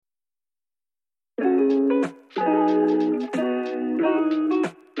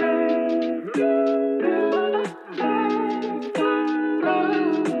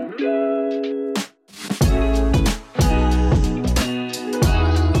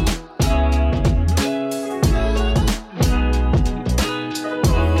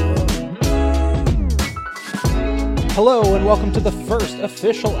Hello and welcome to the first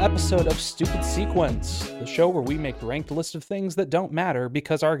official episode of Stupid Sequence, the show where we make ranked list of things that don't matter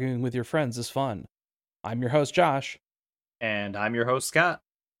because arguing with your friends is fun. I'm your host, Josh. And I'm your host, Scott.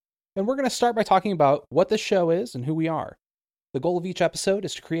 And we're going to start by talking about what this show is and who we are. The goal of each episode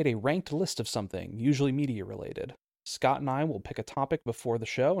is to create a ranked list of something, usually media related. Scott and I will pick a topic before the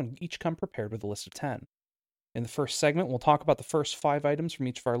show and each come prepared with a list of 10. In the first segment, we'll talk about the first 5 items from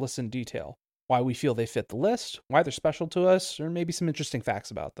each of our lists in detail. Why we feel they fit the list, why they're special to us, or maybe some interesting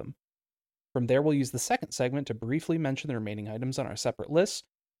facts about them. From there, we'll use the second segment to briefly mention the remaining items on our separate lists,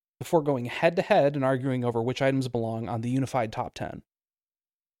 before going head-to-head and arguing over which items belong on the unified top 10.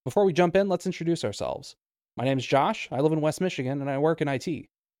 Before we jump in, let's introduce ourselves. My name is Josh, I live in West Michigan, and I work in IT.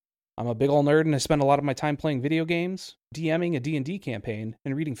 I'm a big ol' nerd, and I spend a lot of my time playing video games, DMing a D&D campaign,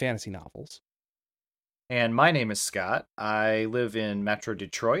 and reading fantasy novels. And my name is Scott. I live in Metro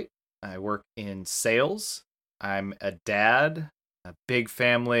Detroit. I work in sales. I'm a dad, a big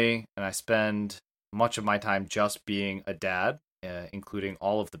family, and I spend much of my time just being a dad, including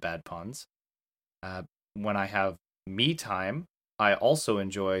all of the bad puns. When I have me time, I also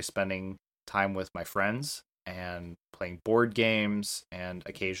enjoy spending time with my friends and playing board games and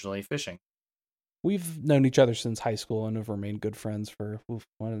occasionally fishing. We've known each other since high school and have remained good friends for,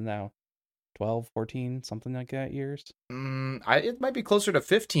 what is now, 12, 14, something like that years? It might be closer to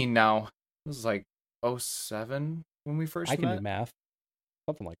 15 now. It was like 07 when we first met. I can do math.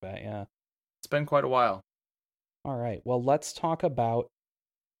 Something like that, yeah. It's been quite a while. All right, well, let's talk about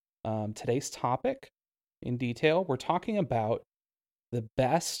today's topic in detail. We're talking about the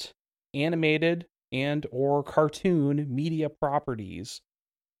best animated and or cartoon media properties.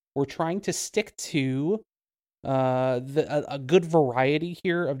 We're trying to stick to a good variety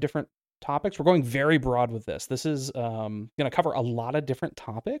here of different topics. We're going very broad with this. This is going to cover a lot of different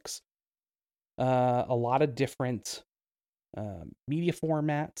topics, a lot of different media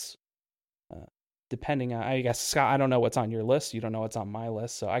formats, depending on, I guess, Scott, I don't know what's on your list. You don't know what's on my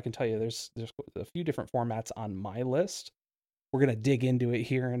list. So I can tell you there's a few different formats on my list. We're going to dig into it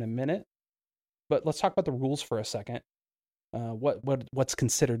here in a minute. But let's talk about the rules for a second. What's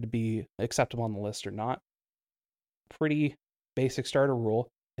considered to be acceptable on the list or not. Pretty basic starter rule.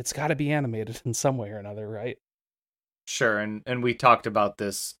 It's got to be animated in some way or another, right? Sure, and we talked about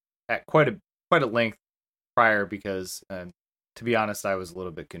this at quite a length prior because, to be honest, I was a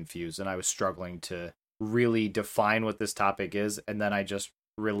little bit confused and I was struggling to really define what this topic is, and then I just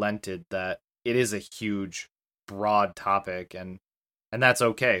relented that it is a huge, broad topic, and that's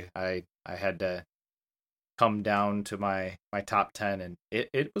okay. I had to come down to my top 10, and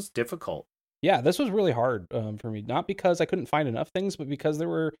it was difficult. Yeah, this was really hard for me. Not because I couldn't find enough things, but because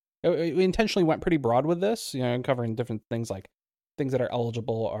we intentionally went pretty broad with this, covering different things like things that are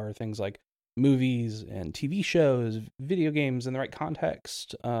eligible are things like movies and TV shows, video games in the right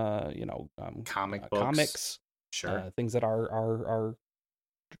context, comics, sure, things that are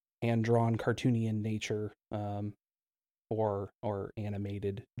hand-drawn, cartoony in nature, or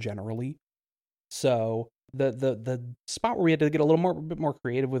animated generally. So the spot where we had to get a bit more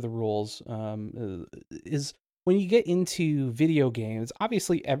creative with the rules is when you get into video games.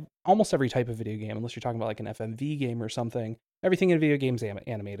 Obviously, almost every type of video game, unless you're talking about like an FMV game or something, everything in a video game is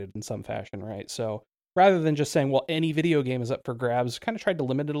animated in some fashion, right? So rather than just saying, well, any video game is up for grabs, kind of tried to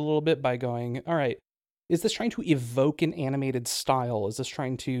limit it a little bit by going, all right, is this trying to evoke an animated style? Is this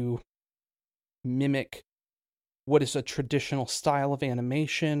trying to mimic what is a traditional style of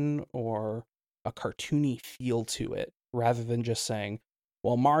animation or a cartoony feel to it, rather than just saying,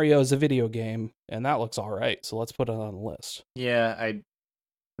 well, Mario is a video game and that looks all right, so let's put it on the list. Yeah, and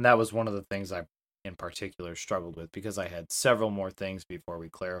that was one of the things I in particular struggled with because I had several more things before we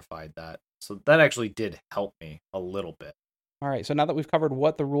clarified that. So that actually did help me a little bit. All right, so now that we've covered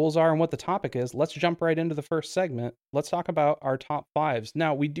what the rules are and what the topic is, let's jump right into the first segment. Let's talk about our top 5s.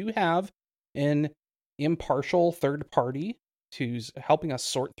 Now, we do have an impartial third party who's helping us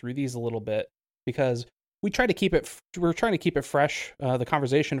sort through these a little bit, because we're trying to keep it fresh, the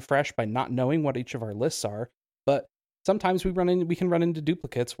conversation fresh, by not knowing what each of our lists are. But sometimes we can run into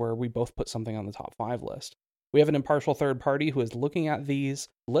duplicates where we both put something on the top 5 list. We have an impartial third party who is looking at these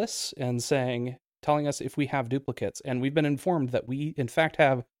lists and telling us if we have duplicates. And we've been informed that we, in fact,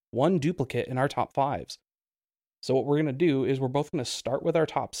 have one duplicate in our top 5s. So what we're going to do is we're both going to start with our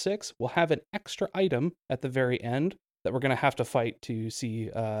top 6. We'll have an extra item at the very end that we're going to have to fight to see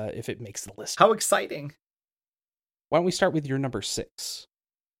if it makes the list. How exciting. Why don't we start with your number 6?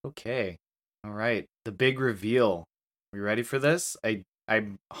 Okay. All right. The big reveal. Are you ready for this?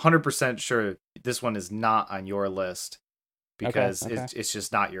 I'm 100% sure this one is not on your list because Okay. it's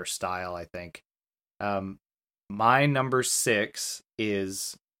just not your style, I think. My number 6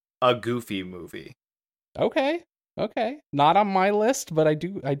 is a Goofy movie. Okay. Not on my list, but I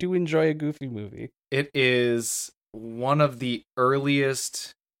do enjoy a Goofy movie. It is one of the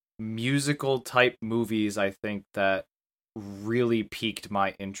earliest musical type movies, I think, that really piqued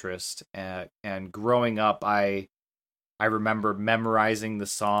my interest. And growing up, I remember memorizing the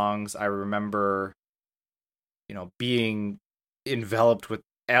songs. I remember, being enveloped with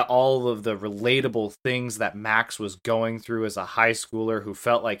all of the relatable things that Max was going through as a high schooler who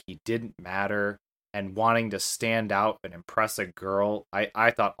felt like he didn't matter and wanting to stand out and impress a girl.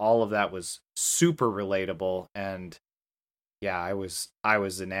 I thought all of that was super relatable, and yeah, I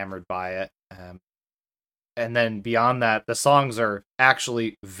was enamored by it. And then beyond that, the songs are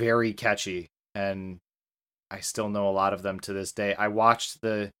actually very catchy, and I still know a lot of them to this day. I watched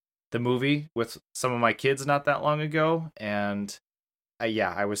the movie with some of my kids not that long ago, and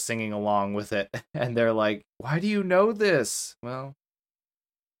I was singing along with it, and they're like, "Why do you know this?" Well,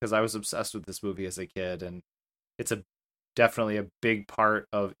 because I was obsessed with this movie as a kid, and it's definitely a big part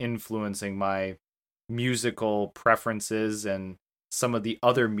of influencing my musical preferences and some of the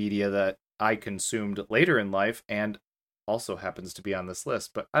other media that I consumed later in life, and also happens to be on this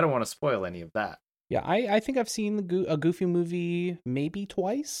list. But I don't want to spoil any of that. Yeah, I think I've seen a Goofy movie maybe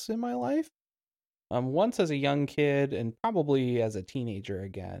twice in my life. Once as a young kid and probably as a teenager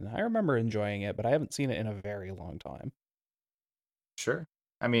again. I remember enjoying it, but I haven't seen it in a very long time. Sure.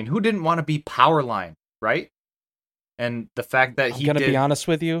 I mean, who didn't want to be Powerline, right? And the fact that I'm gonna be honest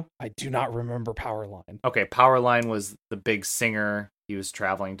with you, I do not remember Powerline. Okay, Powerline was the big singer. He was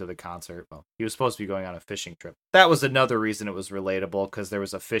traveling to the concert. Well, he was supposed to be going on a fishing trip. That was another reason it was relatable, because there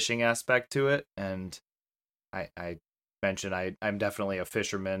was a fishing aspect to it. And I mentioned I'm definitely a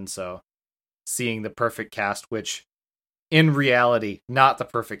fisherman, so seeing the perfect cast, which in reality, not the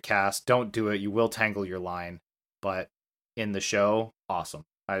perfect cast. Don't do it. You will tangle your line. But in the show, awesome.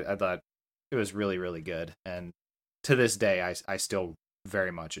 I thought it was really, really good. And to this day, I still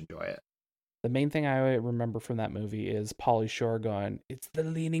very much enjoy it. The main thing I remember from that movie is Pauly Shore going, "It's the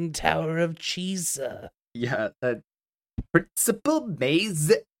Leaning Tower of Cheesa." Yeah, that Principal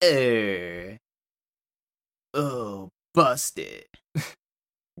Maze. Oh, busted.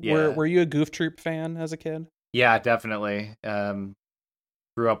 Yeah. Were you a Goof Troop fan as a kid? Yeah, definitely.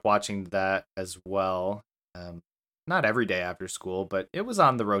 Grew up watching that as well. Not every day after school, but it was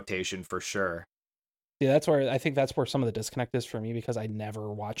on the rotation for sure. Yeah, I think that's where some of the disconnect is for me, because I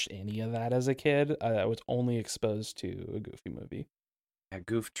never watched any of that as a kid. I was only exposed to a Goofy movie. Yeah,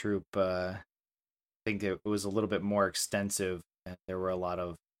 Goof Troop. I think it was a little bit more extensive, and there were a lot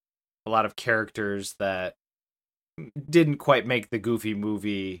of characters that didn't quite make the Goofy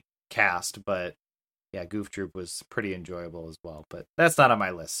movie cast, but yeah, Goof Troop was pretty enjoyable as well. But that's not on my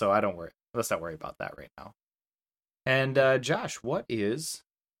list, so I don't worry. Let's not worry about that right now. And Josh, what is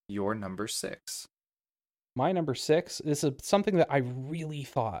your number 6? My number 6 is something that I really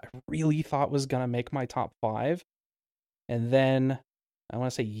thought was gonna make my top 5, and then I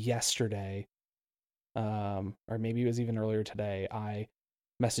want to say yesterday, or maybe it was even earlier today, I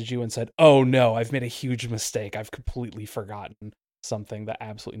messaged you and said, "Oh no, I've made a huge mistake. I've completely forgotten something that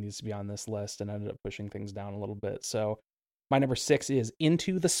absolutely needs to be on this list," and ended up pushing things down a little bit. So my number 6 is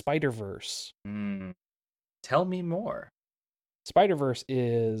Into the Spider-Verse. Tell me more. Spider-Verse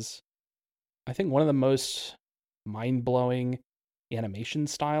is, I think, one of the most mind-blowing animation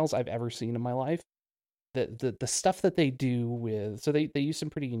styles I've ever seen in my life. The stuff that they do with, so they use some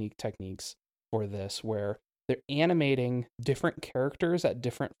pretty unique techniques for this, where they're animating different characters at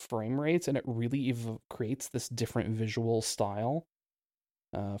different frame rates, and it really creates this different visual style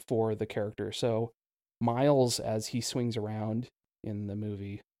for the character. So Miles, as he swings around in the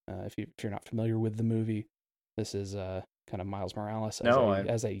movie, if you're not familiar with the movie, this is kind of Miles Morales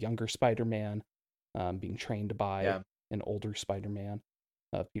as a younger Spider-Man, being trained by an older Spider-Man,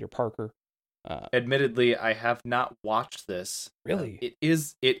 Peter Parker. Admittedly, I have not watched this. Really?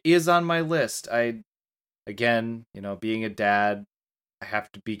 It is on my list. Again, being a dad, I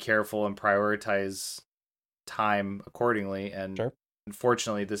have to be careful and prioritize time accordingly. And sure.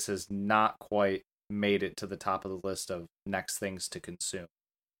 Unfortunately, this has not quite made it to the top of the list of next things to consume.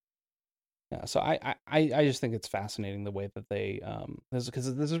 Yeah, so I just think it's fascinating the way that they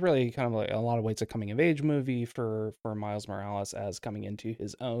because this is really kind of like a lot of ways a coming of age movie for Miles Morales as coming into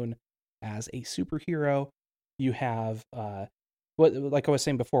his own as a superhero. You have what like I was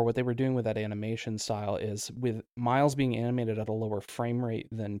saying before, what they were doing with that animation style is with Miles being animated at a lower frame rate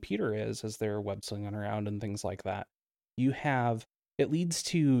than Peter is as they're web slinging around and things like that. You have it leads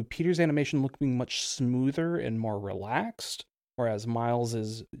to Peter's animation looking much smoother and more relaxed, whereas Miles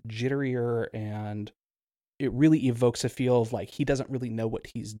is jitterier and it really evokes a feel of like he doesn't really know what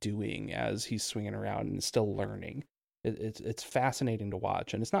he's doing as he's swinging around and still learning. It's fascinating to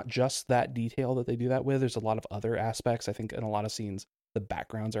watch, and it's not just that detail that they do that with. There's a lot of other aspects. I think in a lot of scenes, the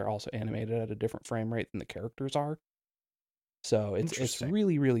backgrounds are also animated at a different frame rate than the characters are. So it's Interesting.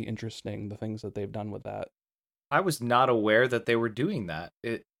 really really interesting the things that they've done with that. I was not aware that they were doing that.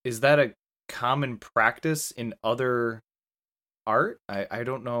 Is that a common practice in other art? I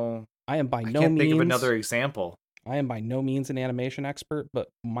don't know. I am by I no can't think of means another example. I am by no means an animation expert, but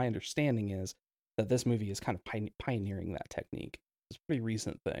my understanding is that this movie is kind of pioneering that technique. It's a pretty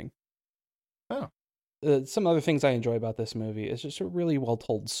recent thing. Oh, Some other things I enjoy about this movie is just a really well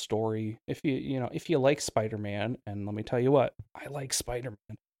told story. If you like Spider Man, and let me tell you what, I like Spider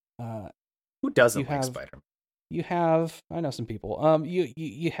Man. who You doesn't like have Spider-Man? you have I know some people.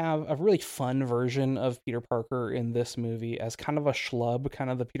 You have a really fun version of Peter Parker in this movie as kind of a schlub, kind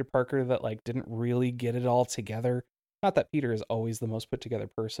of the Peter Parker that like didn't really get it all together. Not that Peter is always the most put together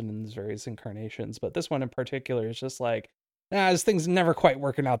person in his various incarnations, but this one in particular is just like, this thing's never quite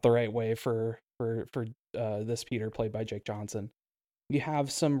working out the right way for this Peter played by Jake Johnson. You have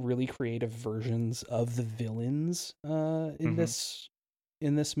some really creative versions of the villains Mm-hmm.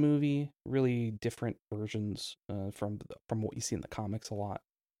 in this movie, really different versions from what you see in the comics a lot.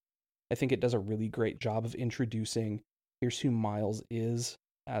 I think it does a really great job of introducing here's who Miles is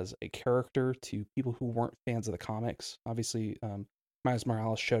as a character to people who weren't fans of the comics. Obviously, Miles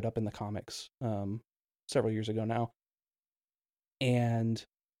Morales showed up in the comics several years ago now, and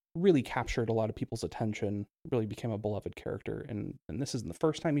really captured a lot of people's attention, really became a beloved character. And this isn't the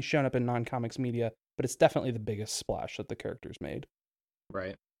first time he's shown up in non-comics media, but it's definitely the biggest splash that the character's made.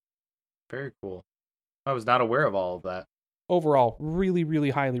 Right. Very cool. I was not aware of all of that. Overall, really, really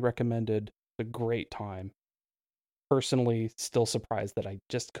highly recommended. It's a great time. Personally, still surprised that I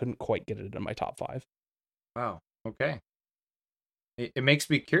just couldn't quite get it in my top 5. Wow. Okay. It makes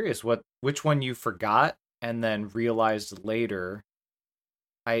me curious which one you forgot and then realized later.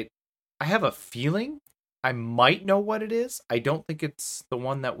 I I have a feeling I might know what it is. I don't think it's the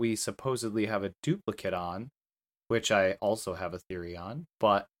one that we supposedly have a duplicate on, which I also have a theory on.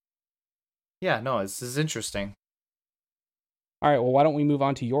 But yeah, no, this is interesting. All right, well, why don't we move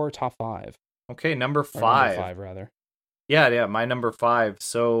on to your top 5? Okay, number Or number 5. 5, rather. Yeah, my number 5.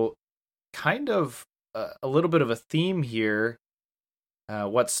 So kind of a little bit of a theme here.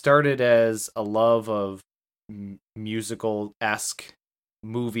 What started as a love of musical esque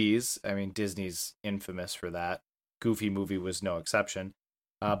movies. I mean, Disney's infamous for that. Goofy movie was no exception.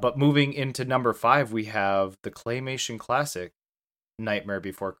 But moving into number 5, we have the claymation classic Nightmare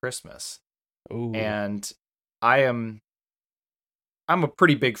Before Christmas, Ooh. and I am I'm a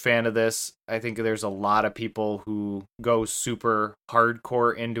pretty big fan of this. I think there's a lot of people who go super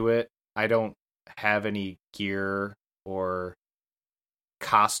hardcore into it. I don't have any gear or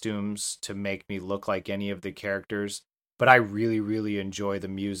costumes to make me look like any of the characters, but I really, really enjoy the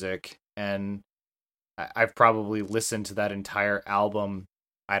music. And I've probably listened to that entire album,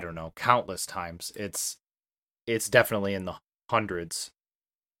 I don't know, countless times. It's definitely in the hundreds.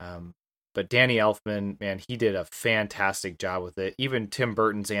 Um, but Danny Elfman, man, he did a fantastic job with it. Even Tim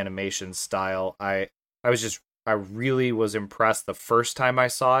Burton's animation style, I really was impressed the first time I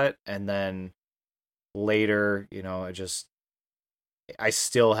saw it, and then later, I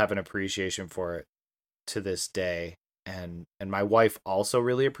still have an appreciation for it to this day, and my wife also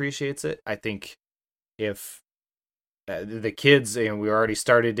really appreciates it. I think if the kids, and we already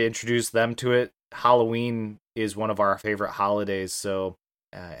started to introduce them to it, Halloween is one of our favorite holidays, so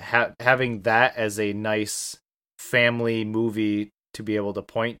having that as a nice family movie to be able to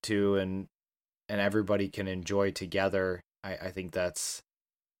point to and everybody can enjoy together, I think that's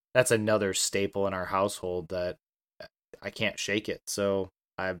another staple in our household that I can't shake it. So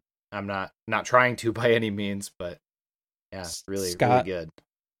I'm not trying to by any means, but yeah, really really Scott, good.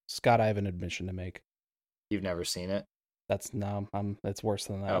 Scott, I have an admission to make. You've never seen it? That's no, it's worse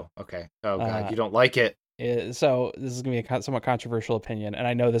than that. Oh, okay. Oh God, Uh, you don't like it? so this is gonna be a somewhat controversial opinion, and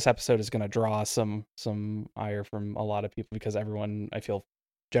I know this episode is gonna draw some ire from a lot of people because everyone I feel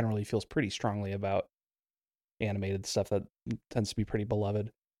generally feels pretty strongly about animated stuff that tends to be pretty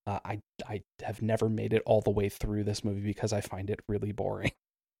beloved. I have never made it all the way through this movie because I find it really boring.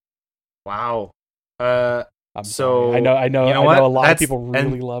 Wow. I'm So sorry. I you know know what? a lot of people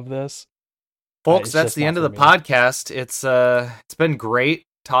really love this. Folks, It's that's just the not end of for the me. podcast. It's been great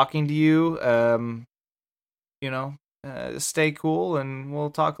talking to you. You know, stay cool, and we'll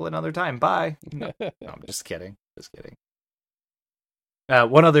talk another time. Bye. No, I'm just kidding. Just kidding.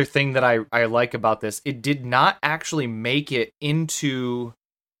 One other thing that I like about this, it did not actually make it into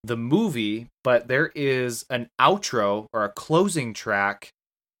the movie, but there is an outro or a closing track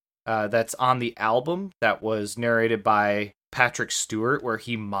that's on the album that was narrated by Patrick Stewart, where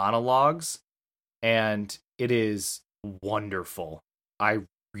he monologues, and it is wonderful. I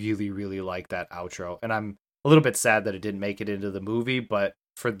really, really like that outro, and I'm a little bit sad that it didn't make it into the movie, but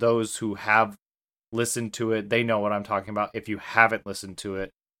for those who have listened to it, they know what I'm talking about. If you haven't listened to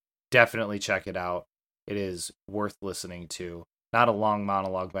it, definitely check it out. It is worth listening to. Not a long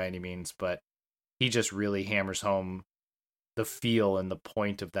monologue by any means, but he just really hammers home the feel and the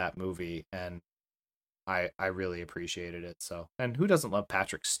point of that movie, and I really appreciated it. So, and who doesn't love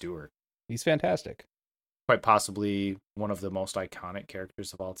Patrick Stewart? He's fantastic. Quite possibly one of the most iconic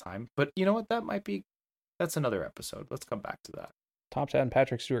characters of all time. But you know what? That's another episode. Let's come back to that. Top 10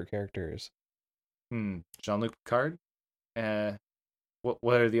 Patrick Stewart characters. Jean-Luc Picard.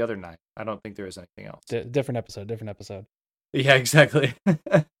 What are the other 9? I don't think there is anything else. Different episode. Yeah, exactly.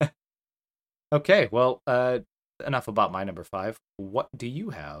 Okay, well, enough about my number 5. What do you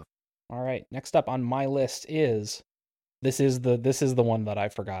have? All right, next up on my list is this is the one that I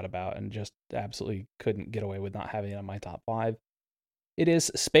forgot about and just absolutely couldn't get away with not having it on my top 5. It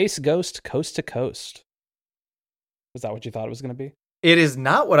is Space Ghost Coast to Coast. Was that what you thought it was going to be? It is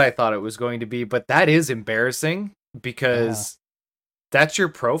not what I thought it was going to be, but that is embarrassing because that's your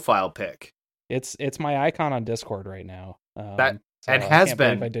profile pick. It's my icon on Discord right now. And has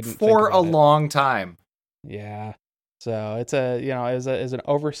been for a long time. Yeah. So it's is an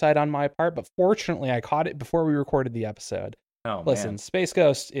oversight on my part, but fortunately I caught it before we recorded the episode. Oh, listen, man. Space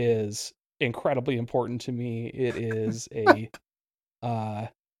Ghost is incredibly important to me. It is a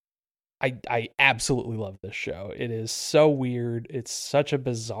I absolutely love this show. It is so weird. It's such a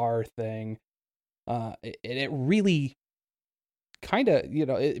bizarre thing. It really kind of,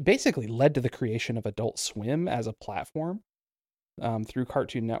 it basically led to the creation of Adult Swim as a platform through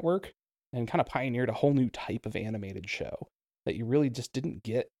Cartoon Network, and kind of pioneered a whole new type of animated show that you really just didn't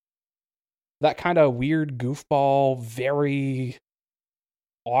get. That kind of weird goofball, very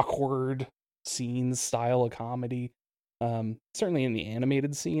awkward scenes style of comedy. Certainly in the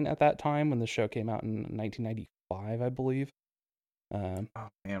animated scene at that time when the show came out in 1995, I believe. Oh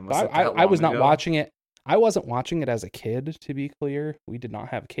man, I was not watching it. I wasn't watching it as a kid, to be clear. We did not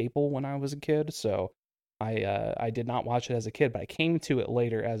have cable when I was a kid, so I did not watch it as a kid, but I came to it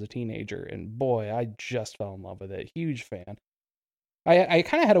later as a teenager, and boy, I just fell in love with it. Huge fan. I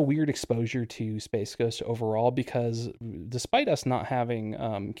kind of had a weird exposure to Space Ghost overall because despite us not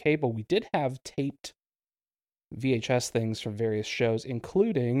having cable, we did have taped VHS things from various shows,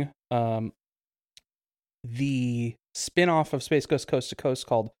 including the spin-off of Space Ghost Coast to Coast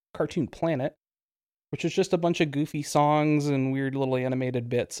called Cartoon Planet, which is just a bunch of goofy songs and weird little animated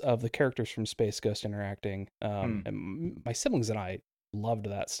bits of the characters from Space Ghost interacting. And my siblings and I loved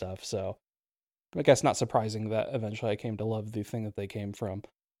that stuff, so I guess not surprising that eventually I came to love the thing that they came from.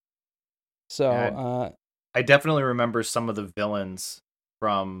 So, I definitely remember some of the villains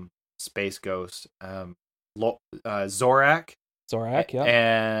from Space Ghost. Zorak, yeah,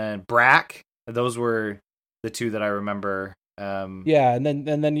 and Brack. Those were the two that I remember. Yeah, and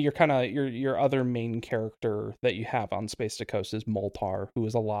then you're kind of your other main character that you have on Space to Coast is Moltar, who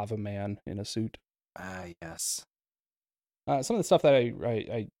is a lava man in a suit. Yes. Some of the stuff that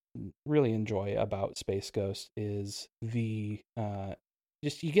I really enjoy about Space Ghost is the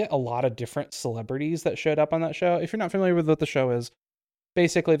just you get a lot of different celebrities that showed up on that show. If you're not familiar with what the show is,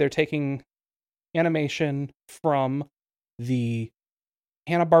 basically they're taking animation from the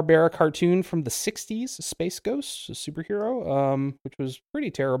Hanna-Barbera cartoon from the 60s, Space Ghost, a superhero, which was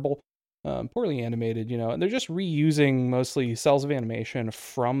pretty terrible, poorly animated, and they're just reusing mostly cells of animation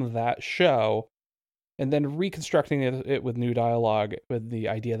from that show and then reconstructing it with new dialogue with the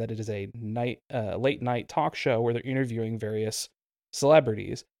idea that it is a late night talk show where they're interviewing various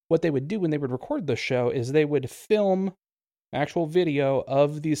celebrities. What they would do when they would record the show is they would film actual video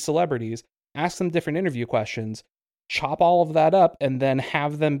of these celebrities, ask them different interview questions, chop all of that up, and then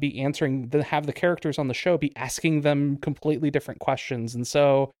have them be have the characters on the show be asking them completely different questions. And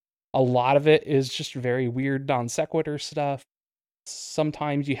so a lot of it is just very weird non sequitur stuff.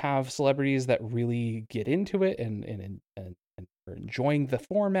 Sometimes you have celebrities that really get into it and are enjoying the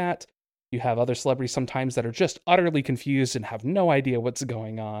format. You have other celebrities sometimes that are just utterly confused and have no idea what's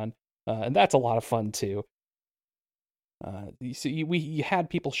going on. And that's a lot of fun too. You had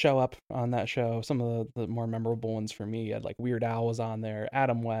people show up on that show. Some of the more memorable ones for me, you had like Weird Al was on there,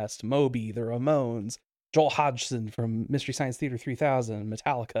 Adam West, Moby, the Ramones, Joel Hodgson from Mystery Science Theater 3000,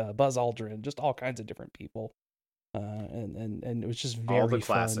 Metallica, Buzz Aldrin, just all kinds of different people. And it was just very all the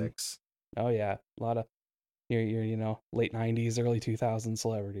fun. classics. Oh yeah, a lot of your late 90s, early 2000s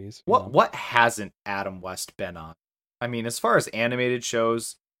celebrities. What hasn't Adam West been on? I mean, as far as animated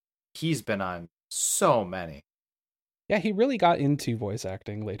shows, he's been on so many. Yeah, he really got into voice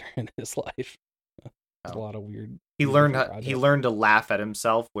acting later in his life. There's a lot of weird. He learned to laugh at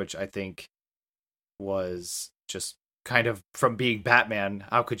himself, which I think was just kind of from being Batman.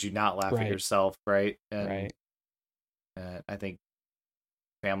 How could you not laugh at yourself, right? And I think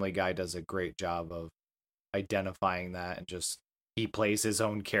Family Guy does a great job of identifying that, and just he plays his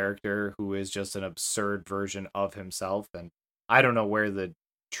own character who is just an absurd version of himself. And I don't know where the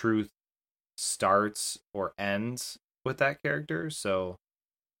truth starts or ends with that character, so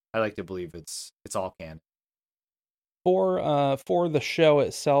I like to believe it's all canon. For the show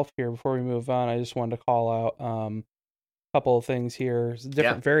itself here, before we move on, I just wanted to call out a couple of things here.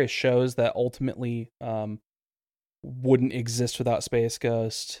 Various shows that ultimately wouldn't exist without Space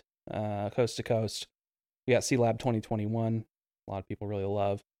Ghost, Coast to Coast. We got C-Lab 2021. A lot of people really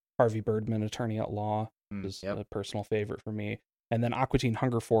love. Harvey Birdman, Attorney at Law, is a personal favorite for me. And then Aqua Teen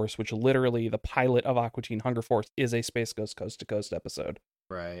Hunger Force, which literally the pilot of Aqua Teen Hunger Force is a Space Ghost Coast to Coast episode.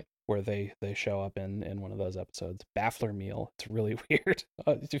 Right. Where they show up in one of those episodes. Baffler Meal. It's really weird.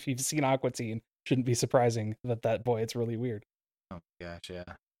 If you've seen Aqua Teen, shouldn't be surprising that boy, it's really weird. Oh gosh, yeah.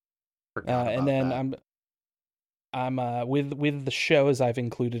 And then that. I'm with the shows I've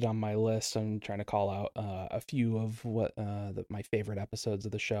included on my list. I'm trying to call out a few of what my favorite episodes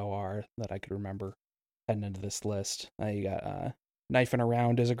of the show are that I could remember heading into this list. You got Knifing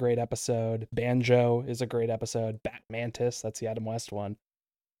Around is a great episode. Banjo is a great episode. Bat Mantis, that's the Adam West one.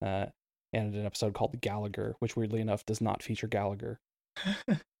 And an episode called Gallagher, which weirdly enough does not feature Gallagher.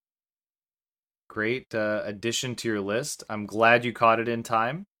 Great addition to your list. I'm glad you caught it in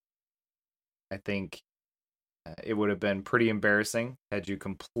time. I think it would have been pretty embarrassing had you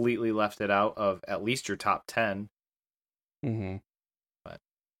completely left it out of at least your top 10. Mm-hmm. But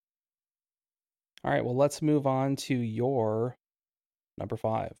all right, well, let's move on to your number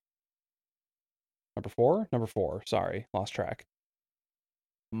 5. Number 4? Number 4. Sorry, lost track.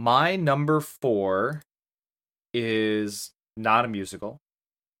 My number 4 is not a musical.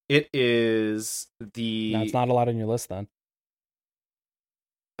 It is the... No, it's not a lot on your list then.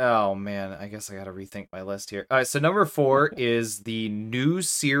 Oh, man, I guess I gotta rethink my list here. All right, so number 4 is the new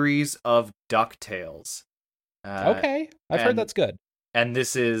series of DuckTales. Okay, I've heard that's good. And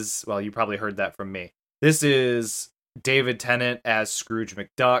this is, well, you probably heard that from me. This is David Tennant as Scrooge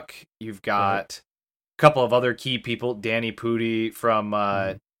McDuck. You've got a couple of other key people. Danny Pudi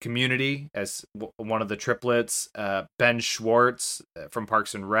from Community as one of the triplets. Ben Schwartz from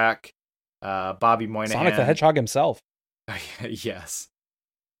Parks and Rec. Bobby Moynihan. Sonic the Hedgehog himself. Yes.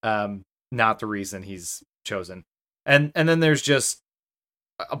 Not the reason he's chosen. And then there's just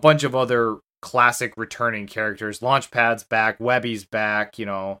a bunch of other classic returning characters. Launchpad's back, Webby's back,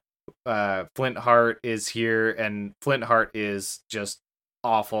 Flintheart is here, and Flintheart is just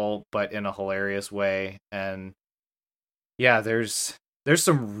awful, but in a hilarious way. And yeah, there's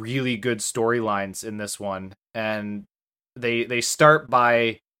some really good storylines in this one, and they start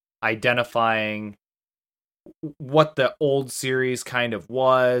by identifying what the old series kind of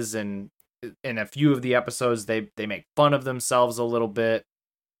was, and in a few of the episodes they make fun of themselves a little bit,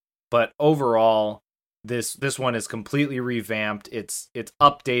 but overall this one is completely revamped. It's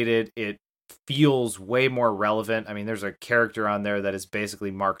updated. It feels way more relevant. I mean, there's a character on there that is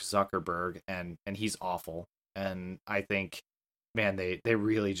basically Mark Zuckerberg, and he's awful. And I think, man, they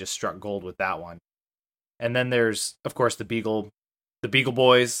really just struck gold with that one. And then there's, of course, the Beagle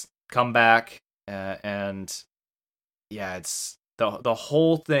Boys come back, and yeah, it's the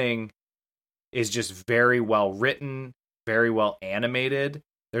whole thing is just very well written, very well animated.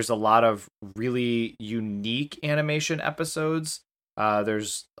 There's a lot of really unique animation episodes.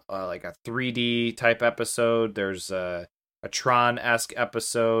 There's like a 3D type episode. There's a Tron-esque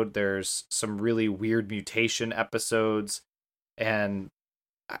episode. There's some really weird mutation episodes. And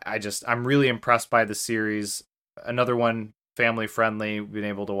I'm really impressed by the series. Another one, family friendly. We've been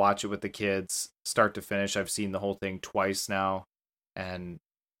able to watch it with the kids start to finish. I've seen the whole thing twice now, and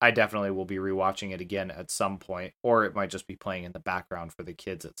I definitely will be rewatching it again at some point, or it might just be playing in the background for the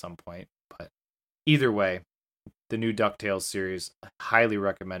kids at some point. But either way, the new DuckTales series. I highly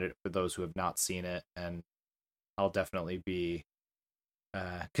recommend it for those who have not seen it, and I'll definitely be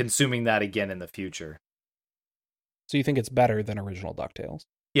consuming that again in the future. So you think it's better than original DuckTales?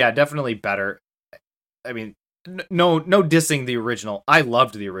 Yeah, definitely better. I mean, no dissing the original. I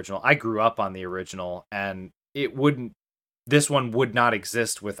loved the original. I grew up on the original, and this one would not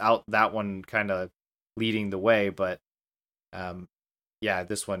exist without that one kind of leading the way. But yeah,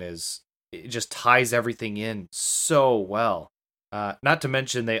 this one it just ties everything in so well. Not to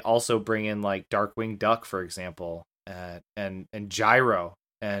mention they also bring in like Darkwing Duck, for example, and Gyro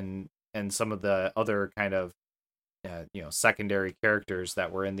and some of the other kind of secondary characters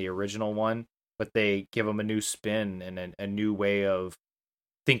that were in the original one, but they give them a new spin and a new way of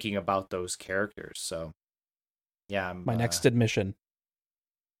thinking about those characters. So yeah, my next admission.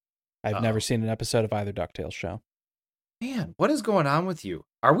 I've never seen an episode of either DuckTales show. Man, what is going on with you?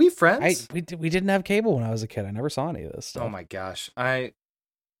 Are we friends? We didn't have cable when I was a kid. I never saw any of this stuff. Oh my gosh. I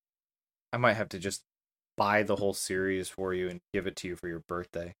might have to just buy the whole series for you and give it to you for your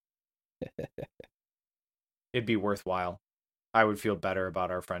birthday. It'd be worthwhile. I would feel better about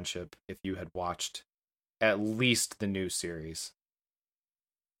our friendship if you had watched at least the new series.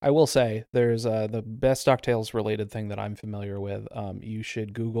 I will say there's the best DuckTales related thing that I'm familiar with. You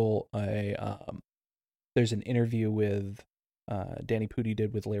should Google there's an interview with Danny Pudi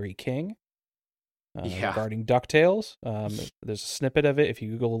did with Larry King regarding DuckTales. There's a snippet of it. If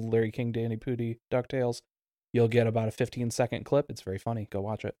you Google Larry King, Danny Pudi, DuckTales, you'll get about a 15-second clip. It's very funny. Go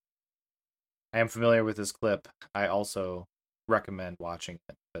watch it. I am familiar with this clip. I also recommend watching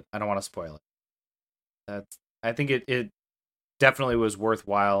it, but I don't want to spoil it. I think it definitely was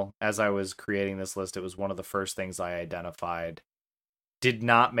worthwhile. As I was creating this list, it was one of the first things I identified. Did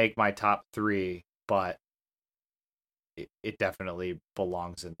not make my top 3, but it definitely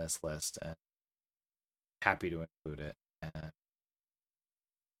belongs in this list, and happy to include it. And I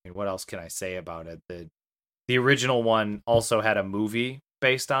mean, what else can I say about it? The original one also had a movie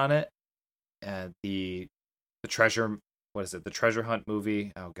based on it, and the treasure, what is it? The Treasure Hunt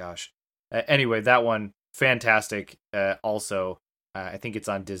movie. Oh gosh. Anyway, that one fantastic. Also, I think it's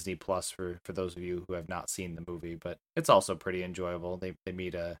on Disney Plus for those of you who have not seen the movie, but it's also pretty enjoyable. They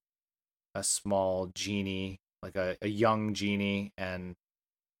meet a small genie, like a young genie, and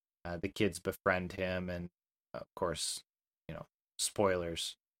the kids befriend him, and of course,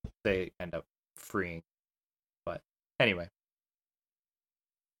 spoilers, they end up freeing. But anyway,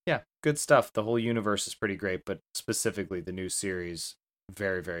 yeah, good stuff. The whole universe is pretty great, but specifically the new series,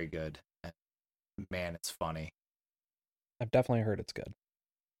 very, very good. And man, it's funny. I've definitely heard it's good.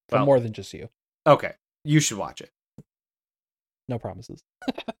 From more than just you. Okay, you should watch it. No promises.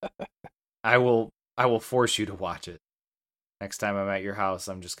 I will force you to watch it. Next time I'm at your house,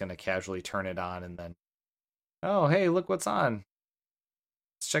 I'm just going to casually turn it on and then, oh, hey, look what's on.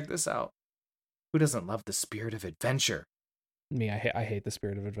 Let's check this out. Who doesn't love the spirit of adventure? Me, I hate the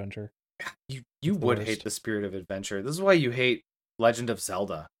spirit of adventure. You would hate the spirit of adventure. This is why you hate Legend of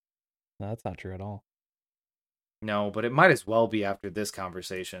Zelda. No, that's not true at all. No, but it might as well be after this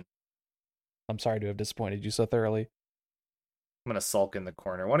conversation. I'm sorry to have disappointed you so thoroughly. I'm going to sulk in the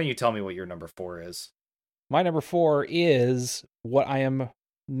corner. Why don't you tell me what your number 4 is? My number 4 is what I am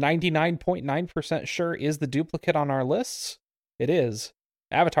 99.9% sure is the duplicate on our lists. It is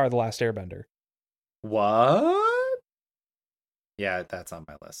Avatar: The Last Airbender. What? Yeah, that's on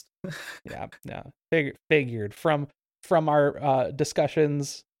my list. Yeah. Figured from our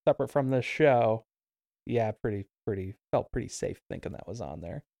discussions separate from this show. Yeah, felt pretty safe thinking that was on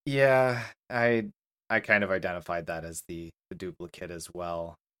there. Yeah, I kind of identified that as the duplicate as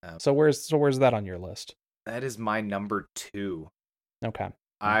well. So where's that on your list? That is my number 2. Okay.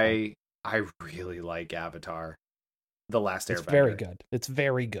 I really like Avatar: The Last Airbender. It's very good. It's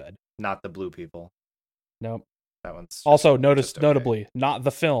very good. Not the blue people. Nope. That one's also notably not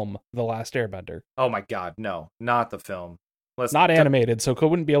the film The Last Airbender. Oh my god, no, not the film. Not animated, so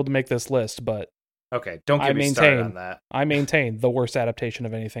wouldn't be able to make this list. But okay, don't get me started on that. I maintain the worst adaptation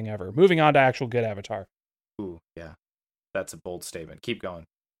of anything ever. Moving on to actual good Avatar. Ooh, yeah, that's a bold statement. Keep going.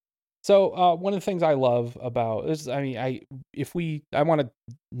 So one of the things I love about this, I want to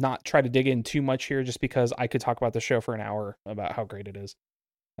not try to dig in too much here, just because I could talk about the show for an hour about how great it is.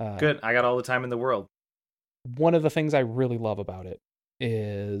 Good, I got all the time in the world. One of the things I really love about it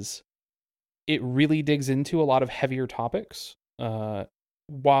is it really digs into a lot of heavier topics,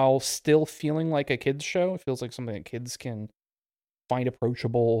 while still feeling like a kid's show. It feels like something that kids can find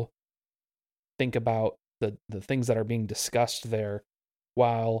approachable, think about the things that are being discussed there,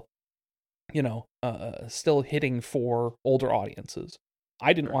 while still hitting for older audiences.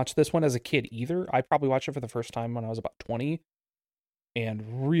 I didn't Sure. watch this one as a kid either. I probably watched it for the first time when I was about 20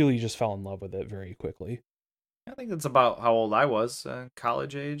 and really just fell in love with it very quickly. I think that's about how old I was,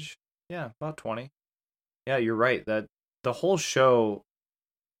 college age. Yeah, about 20. Yeah, you're right. That the whole show,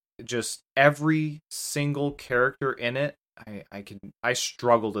 just every single character in it, I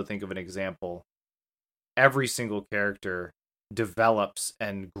struggle to think of an example. Every single character develops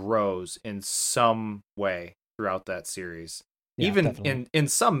and grows in some way throughout that series. Yeah, Even definitely. in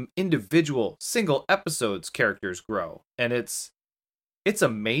some individual single episodes, characters grow, and it's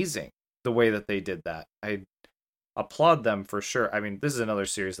amazing the way that they did that. I applaud them for sure. I mean, this is another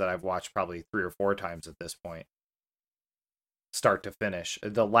series that I've watched probably 3 or 4 times at this point, start to finish.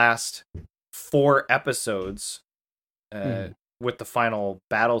 The last 4 episodes, Mhm. with the final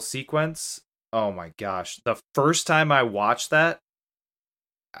battle sequence. Oh my gosh! The first time I watched that,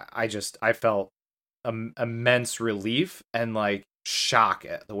 I felt immense relief and like shock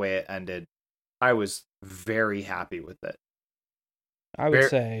at the way it ended. I was very happy with it. I would Very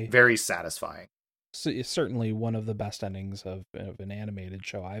say very satisfying. it's certainly one of the best endings of an animated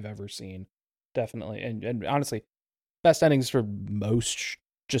show I've ever seen. Definitely. And honestly, best endings for most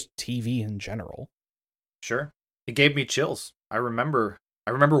just TV in general. Sure. It gave me chills. I remember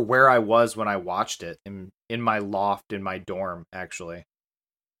where I was when I watched it in my loft in my dorm actually.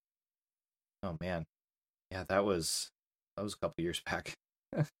 Oh man. Yeah, that was a couple years back.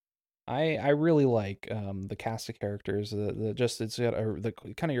 I really like the cast of characters. The just it's got the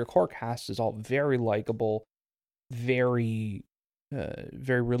kind of your core cast is all very likable, very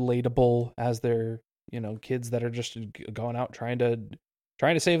very relatable as they're kids that are just going out trying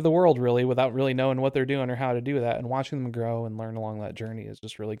to save the world really without really knowing what they're doing or how to do that, and watching them grow and learn along that journey is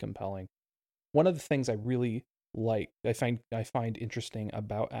just really compelling. One of the things I really like, I find interesting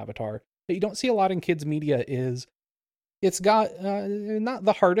about Avatar that you don't see a lot in kids media is it's got not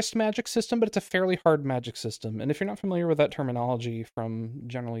the hardest magic system, but it's a fairly hard magic system. And if you're not familiar with that terminology from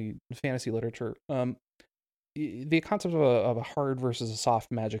generally fantasy literature, the concept of a hard versus a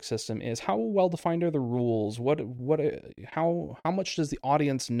soft magic system is how well defined are the rules? How much does the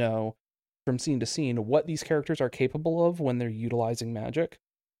audience know from scene to scene what these characters are capable of when they're utilizing magic?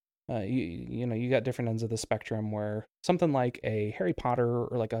 You got different ends of the spectrum where something like a Harry Potter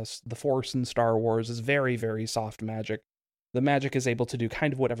or like the Force in Star Wars is very, very soft magic. The magic is able to do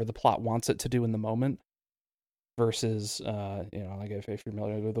kind of whatever the plot wants it to do in the moment versus, like if you're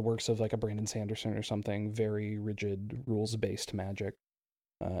familiar with the works of like a Brandon Sanderson or something, very rigid rules based magic.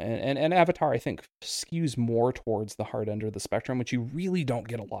 And Avatar, I think, skews more towards the hard end of the spectrum, which you really don't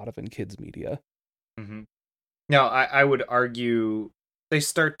get a lot of in kids media. Mm-hmm. Now, I would argue they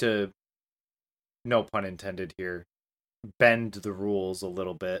start to, no pun intended here, bend the rules a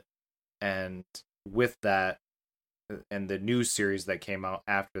little bit. And with that, and the new series that came out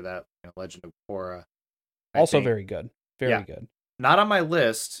after that, Legend of Korra, I Also, think, very good, yeah, very good. not on my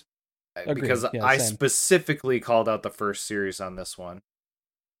list because Agreed. Yeah, I same. specifically called out the first series on this one.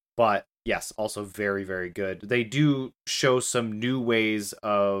 But yes, also very, very good. They do show some new ways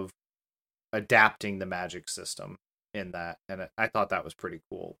of adapting the magic system in that, and I thought that was pretty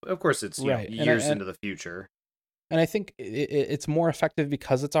cool. Of course, it's Right, years into the future. and I think it's more effective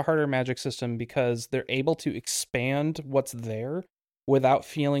because it's a harder magic system because they're able to expand what's there without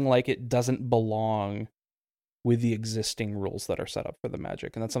feeling like it doesn't belong with the existing rules that are set up for the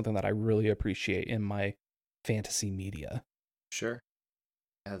magic, and that's something that I really appreciate in my fantasy media. Sure.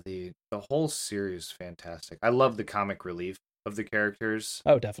 Yeah, the whole series is fantastic. I love the comic relief of the characters.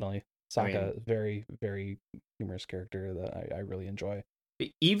 Oh, definitely. I mean, Sokka, very, very humorous character that I really enjoy.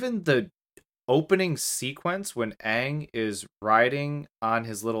 even the opening sequence when Aang is riding on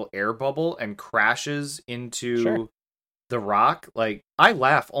his little air bubble and crashes Sure. into the rock, like I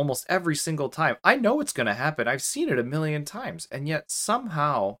laugh almost every single time. I know it's going to happen. I've seen it a million times, and yet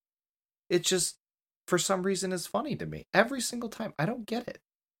somehow it just for some reason is funny to me every single time. I don't get it,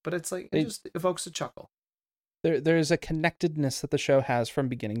 but it's like it They just evokes a chuckle. there's a connectedness that the show has from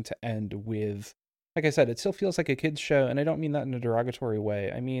beginning to end with, like I said, it still feels like a kids show, and I don't mean that in a derogatory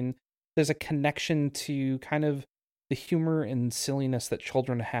way. I mean there's a connection to kind of the humor and silliness that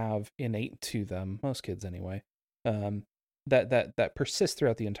children have innate to them, most kids anyway, um, that persists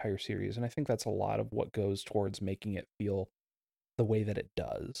throughout the entire series, and I think that's a lot of what goes towards making it feel the way that it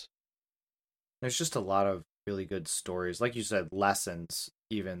does. There's just a lot of really good stories, like you said, lessons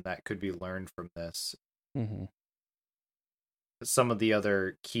even that could be learned from this. Hmm. Some of the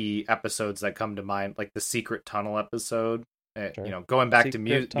other key episodes that come to mind, like the Secret Tunnel episode. Sure. Going back to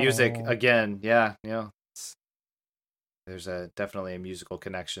Secret music tunnel. again. Yeah, there's a definitely a musical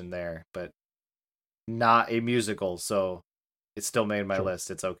connection there, but not a musical. So it still made my Sure.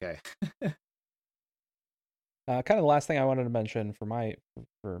 list. It's okay. Kind of the last thing I wanted to mention for my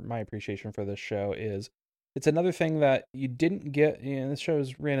appreciation for this show is it's another thing that you didn't get. This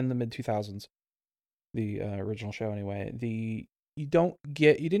show's ran in the mid 2000s, the original show anyway. You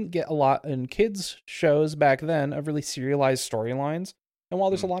didn't get a lot in kids shows back then of really serialized storylines. And while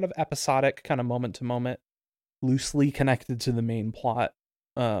there's a lot of episodic kind of moment to moment, loosely connected to the main plot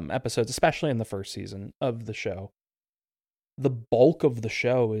episodes, especially in the first season of the show, the bulk of the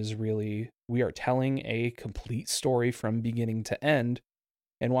show is really we are telling a complete story from beginning to end.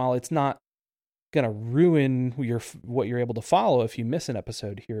 And while it's not going to ruin what you're able to follow if you miss an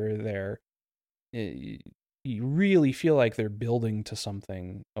episode here or there, you really feel like they're building to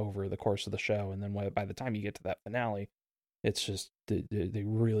something over the course of the show. And then by the time you get to that finale, it's just they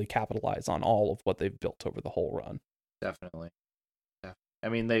really capitalize on all of what they've built over the whole run. Definitely. Yeah. I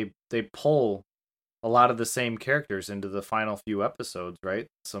mean, they pull a lot of the same characters into the final few episodes, right?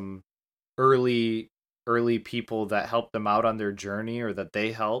 Some early people that helped them out on their journey or that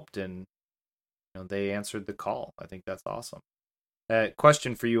they helped, and they answered the call. I think that's awesome.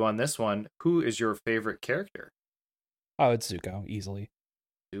 Question for you on this one: who is your favorite character? Oh, it's Zuko, easily.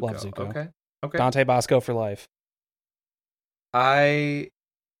 Zuko. Love Zuko. Okay. Dante Bosco for life. I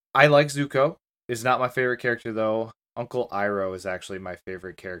like Zuko. Is not my favorite character though. Uncle Iroh is actually my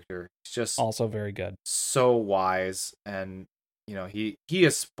favorite character. He's just also very good. So wise, and I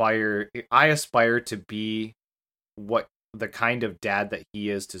aspire to be what the kind of dad that he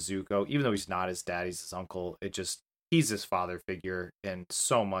is to Zuko, even though he's not his dad, he's his uncle. He's his father figure in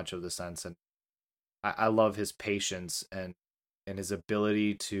so much of the sense, and I love his patience and his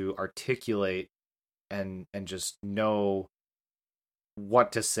ability to articulate and just know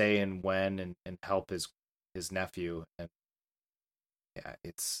what to say and when and help his nephew. And yeah,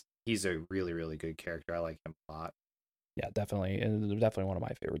 he's a really, really good character. I like him a lot. Yeah, definitely. And definitely one of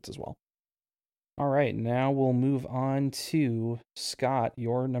my favorites as well. All right, now we'll move on to Scott,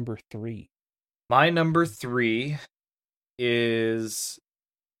 your number 3. My number 3 is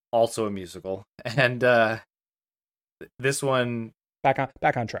also a musical. And this one back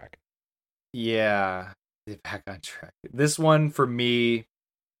on track. Yeah, back on track. This one for me,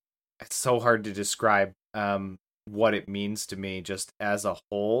 it's so hard to describe what it means to me just as a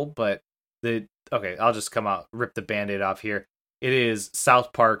whole, but I'll just rip the Band-Aid off here. It is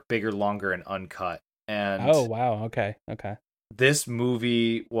South Park, Bigger, Longer, and Uncut. And oh wow, okay. This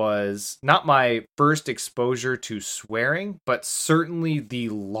movie was not my first exposure to swearing, but certainly the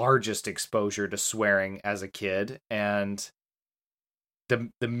largest exposure to swearing as a kid. And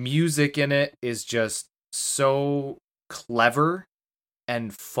the music in it is just so clever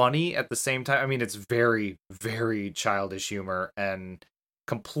and funny at the same time. I mean, it's very, very childish humor and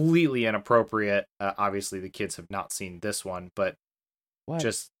completely inappropriate. Obviously, the kids have not seen this one, but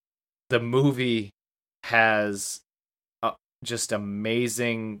just the movie has just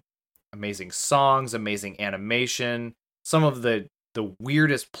amazing songs, amazing animation, some of the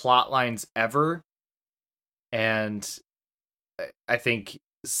weirdest plot lines ever. And I think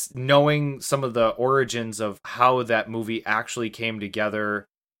knowing some of the origins of how that movie actually came together,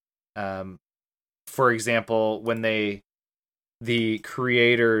 for example, when the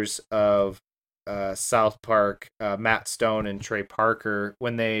creators of South Park, Matt Stone and Trey Parker,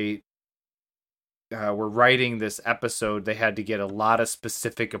 when they were writing this episode, they had to get a lot of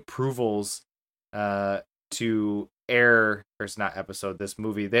specific approvals to air, or it's not episode, this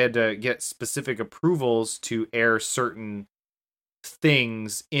movie. They had to get specific approvals to air certain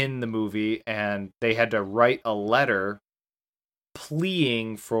things in the movie, and they had to write a letter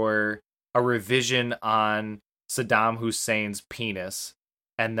pleading for a revision on Saddam Hussein's penis,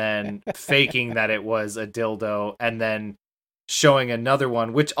 and then faking that it was a dildo, and then showing another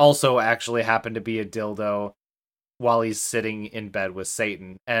one, which also actually happened to be a dildo, while he's sitting in bed with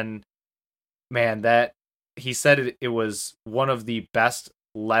Satan. And man, that he said it was one of the best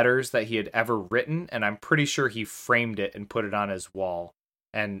letters that he had ever written, and I'm pretty sure he framed it and put it on his wall.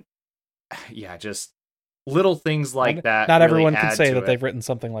 And yeah, just little things like that. Not really everyone can say that they've written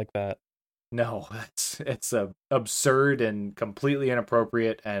something like that. No, it's absurd and completely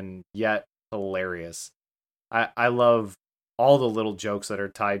inappropriate, and yet hilarious. I love all the little jokes that are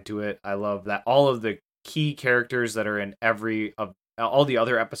tied to it. I love that all of the key characters that are in all the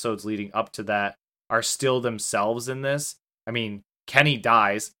other episodes leading up to that are still themselves in this. I mean, Kenny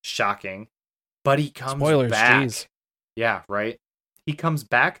dies, shocking, but he comes back. Geez. Yeah, right. He comes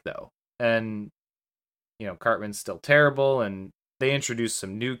back though, and Cartman's still terrible, and they introduce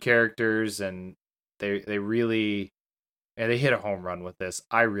some new characters, and they really they hit a home run with this.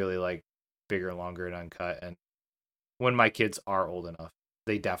 I really like Bigger, Longer, and Uncut, and when my kids are old enough,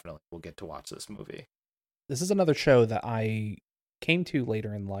 they definitely will get to watch this movie. This is another show that I came to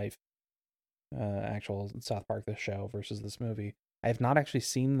later in life. Actual South Park, this show versus this movie. I have not actually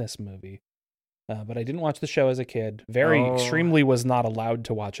seen this movie, but I didn't watch the show as a kid. Extremely was not allowed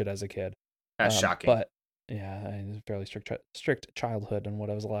to watch it as a kid. That's shocking. But yeah, I had a fairly strict childhood on what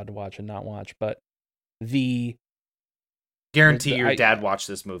I was allowed to watch and not watch. But guarantee your dad watched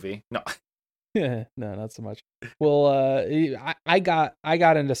this movie. No. No, not so much. Well, I got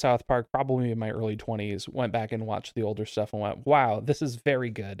into South Park probably in my early 20s, went back and watched the older stuff and went, wow, this is very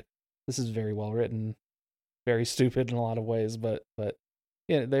good. This is very well written, very stupid in a lot of ways, but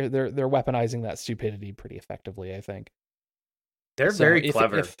yeah, they're weaponizing that stupidity pretty effectively, I think. They're very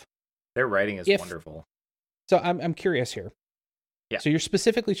clever. Their writing is wonderful. So I'm curious here. Yeah. So you're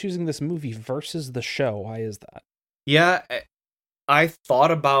specifically choosing this movie versus the show. Why is that? Yeah, I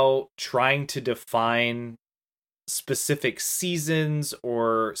thought about trying to define specific seasons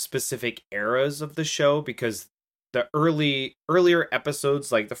or specific eras of the show, because the earlier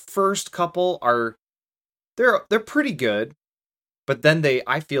episodes, like the first couple, they're pretty good, but then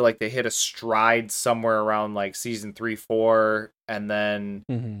I feel like they hit a stride somewhere around like season 3, 4, and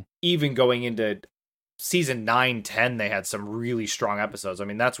then even going into season 9, 10, they had some really strong episodes. I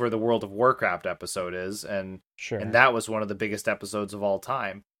mean, that's where the World of Warcraft episode is, and that was one of the biggest episodes of all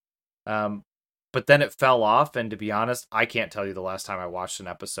time. But then it fell off, and to be honest, I can't tell you the last time I watched an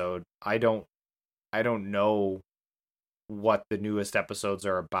episode. I don't know what the newest episodes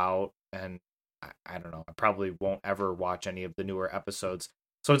are about, and I don't know. I probably won't ever watch any of the newer episodes.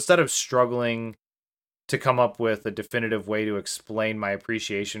 So instead of struggling to come up with a definitive way to explain my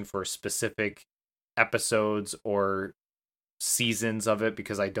appreciation for specific episodes or seasons of it,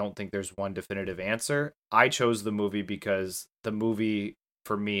 because I don't think there's one definitive answer, I chose the movie because the movie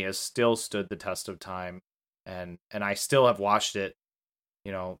for me has still stood the test of time, and I still have watched it,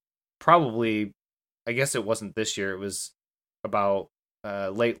 probably, I guess it wasn't this year, it was about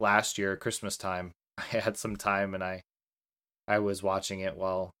late last year, Christmas time. I had some time and I was watching it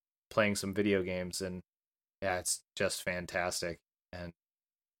while playing some video games, and yeah, it's just fantastic. And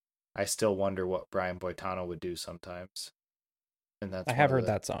I still wonder what Brian Boitano would do sometimes. And that's I have heard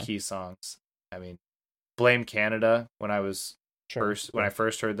that song. Key songs. I mean, Blame Canada. When I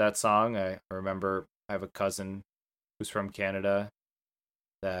first heard that song, I remember I have a cousin who's from Canada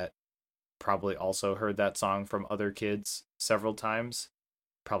that probably also heard that song from other kids several times.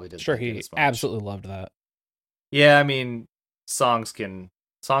 Probably didn't. Sure, he absolutely loved that. Yeah, I mean, songs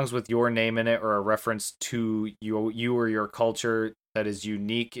with your name in it, or a reference to you or your culture that is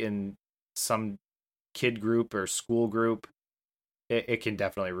unique in some kid group or school group, it can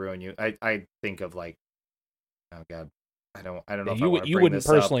definitely ruin you. I think of like, oh god, I don't know. Yeah, you wouldn't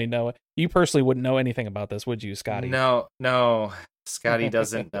personally know it. You personally wouldn't know anything about this, would you, Scotty? No, Scotty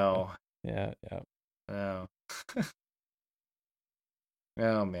doesn't know. Yeah. No.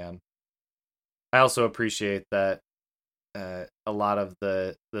 Oh man. I also appreciate that a lot of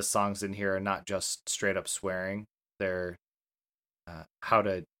the songs in here are not just straight up swearing. They're how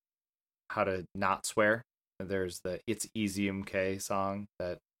to not swear. There's the It's Easy MK song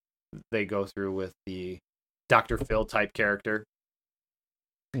that they go through with the Dr. Phil type character,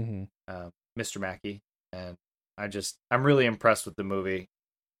 Mr. Mackey, and I'm really impressed with the movie,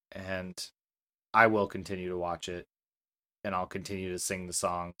 and I will continue to watch it, and I'll continue to sing the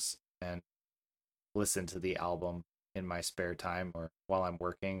songs and listen to the album in my spare time or while I'm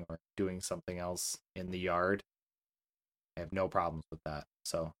working or doing something else in the yard. I have no problems with that.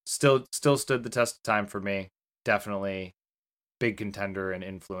 So still stood the test of time for me. Definitely big contender and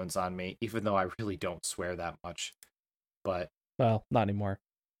influence on me, even though I really don't swear that much. But well, not anymore.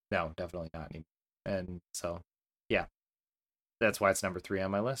 No, definitely not anymore. And so, yeah, that's why it's number 3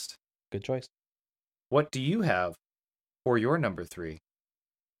 on my list. Good choice. What do you have for your number 3?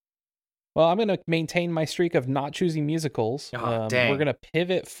 Well, I'm going to maintain my streak of not choosing musicals. Dang. We're going to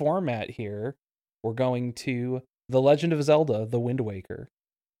pivot format here. We're going to The Legend of Zelda: The Wind Waker.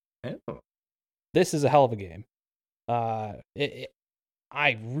 Oh. This is a hell of a game.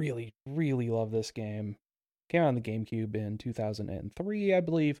 I really, really love this game. Came out on the GameCube in 2003, I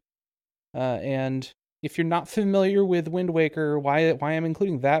believe. And if you're not familiar with Wind Waker, why I'm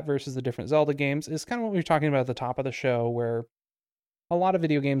including that versus the different Zelda games is kind of what we were talking about at the top of the show, where a lot of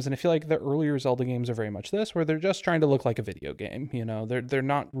video games, and I feel like the earlier Zelda games are very much this, where they're just trying to look like a video game. They're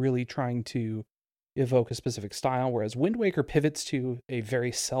not really trying to evoke a specific style, whereas Wind Waker pivots to a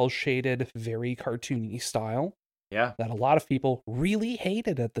very cel-shaded, very cartoony style. Yeah. That a lot of people really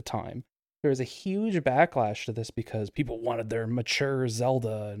hated at the time. There was a huge backlash to this because people wanted their mature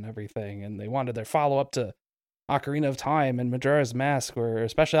Zelda and everything, and they wanted their follow-up to Ocarina of Time and Majora's Mask, where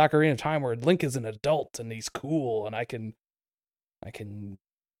especially Ocarina of Time, where Link is an adult and he's cool, and I can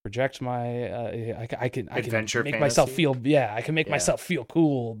project my I can Adventure make myself fantasy. feel I can make Yeah. myself feel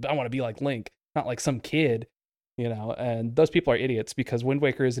cool. I want to be like Link, not like some kid, And those people are idiots because Wind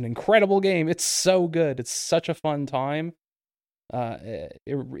Waker is an incredible game. It's so good. It's such a fun time.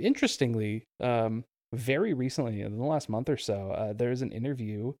 Interestingly, very recently, in the last month or so, there's an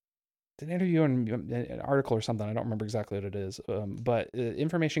interview. An interview and an article or something. I don't remember exactly what it is. But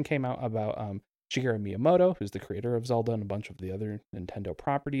information came out about Shigeru Miyamoto, who's the creator of Zelda and a bunch of the other Nintendo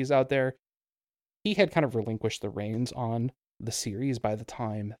properties out there. He had kind of relinquished the reins on the series by the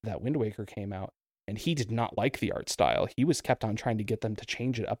time that Wind Waker came out, and he did not like the art style. He was kept on trying to get them to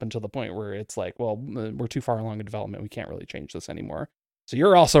change it up until the point where it's like, well, we're too far along in development. We can't really change this anymore. So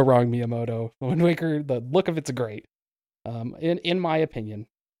you're also wrong, Miyamoto. Wind Waker, the look of it's great. In my opinion,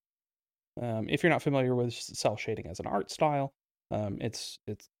 if you're not familiar with cell shading as an art style, it's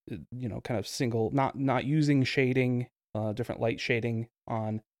kind of single, not using shading, different light shading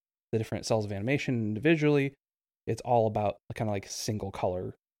on the different cells of animation individually. It's all about kind of like single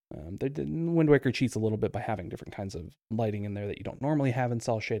color. Wind Waker cheats a little bit by having different kinds of lighting in there that you don't normally have in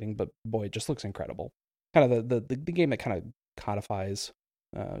cell shading, but boy, it just looks incredible. Kind of the game that kind of codifies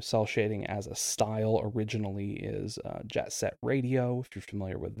cell shading as a style originally is Jet Set Radio, if you're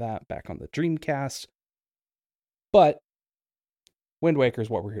familiar with that, back on the Dreamcast. But Wind Waker is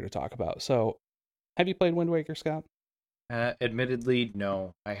what we're here to talk about. So, have you played Wind Waker, Scott? Admittedly,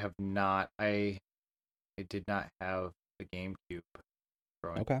 no, I have not. I did not have the GameCube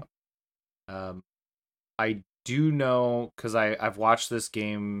growing Okay. up. I do know because I've watched this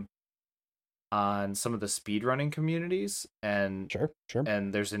game on some of the speedrunning communities, and Sure.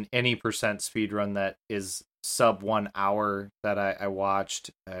 and there's an any percent speedrun that is sub 1 hour that I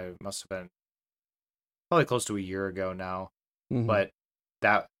watched. Must have been probably close to a year ago now, Mm-hmm. but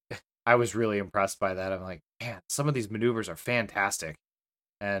that I was really impressed by that. I'm like, man, some of these maneuvers are fantastic,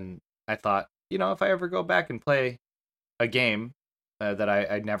 and I thought, if I ever go back and play a game that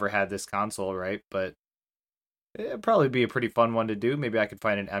I never had this console, right? But it'd probably be a pretty fun one to do. Maybe I could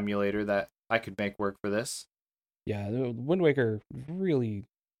find an emulator that I could make work for this. Yeah, Wind Waker really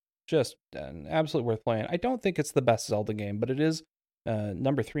just absolutely worth playing. I don't think it's the best Zelda game, but it is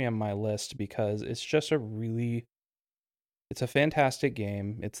number 3 on my list because it's just it's a fantastic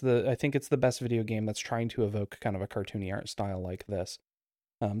game. I think it's the best video game that's trying to evoke kind of a cartoony art style like this.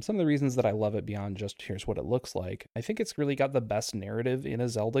 Some of the reasons that I love it beyond just here's what it looks like, I think it's really got the best narrative in a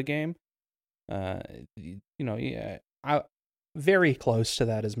Zelda game. Very close to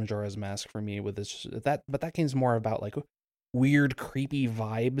that is Majora's Mask for me with this but that game's more about like weird, creepy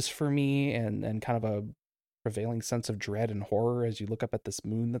vibes for me and kind of a prevailing sense of dread and horror as you look up at this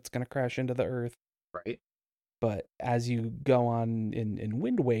moon that's going to crash into the earth. Right. But as you go on in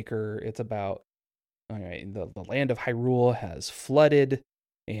Wind Waker, it's about, all right, the land of Hyrule has flooded,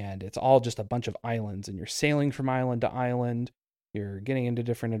 and it's all just a bunch of islands, and you're sailing from island to island. You're getting into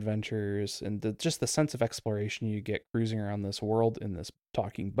different adventures, and just the sense of exploration you get cruising around this world in this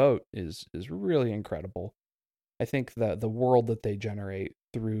talking boat is really incredible. I think that the world that they generate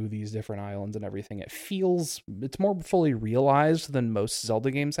through these different islands and everything, it's more fully realized than most Zelda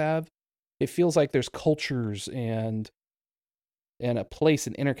games have. It feels like there's cultures and a place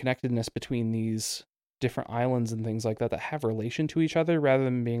and interconnectedness between these different islands and things like that have relation to each other, rather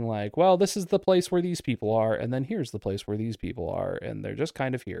than being like, well, this is the place where these people are, and then here's the place where these people are, and they're just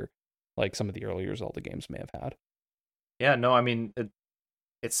kind of here, like some of the earlier Zelda games may have had. Yeah, no, I mean,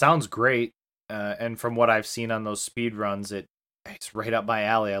 it sounds great. And from what I've seen on those speed runs, it's right up my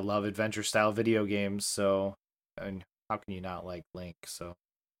alley. I love adventure style video games, so and how can you not like Link? So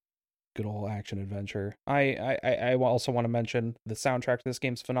Good old action adventure. I also want to mention the soundtrack to this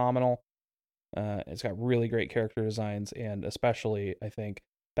game's phenomenal. It's got really great character designs, and especially, I think,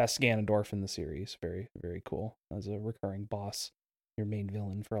 best Ganondorf in the series. Very, very cool. As a recurring boss, your main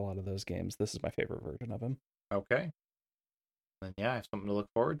villain for a lot of those games. This is my favorite version of him. okay, then yeah, I have something to look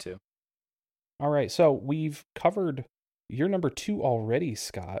forward to. All right, so we've covered your number 2 already,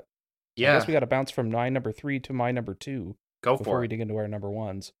 Scott. So I Yeah, guess we got to bounce from my number 3 to my number 2 go before for we it. dig into our number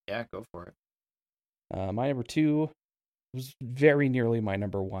 1s. Yeah, go for it. My number 2 was very nearly my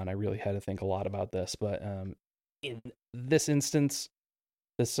number 1. I really had to think a lot about this, but in this instance,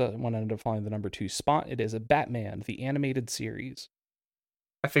 this one ended up falling the number 2 spot. It is a Batman, the animated series.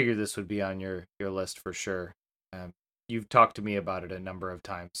 I figured this would be on your list for sure. You've talked to me about it a number of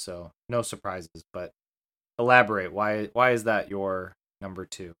times, so no surprises. But elaborate. Why is that your number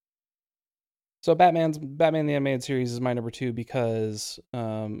 2? So Batman the Animated Series is my number two because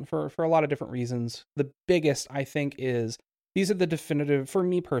for a lot of different reasons. The biggest I think is these are the definitive for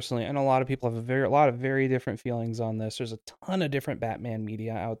me personally, and a lot of people have a lot of very different feelings on this. There's a ton of different Batman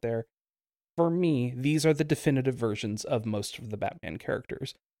media out there. For me, these are the definitive versions of most of the Batman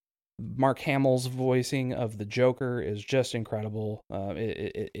characters. Mark Hamill's voicing of the Joker is just incredible.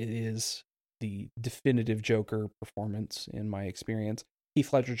 It is the definitive Joker performance in my experience.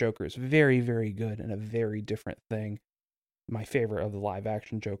 Heath Ledger Joker is very, very good and a very different thing. My favorite of the live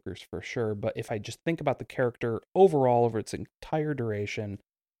action Jokers for sure. But if I just think about the character overall over its entire duration,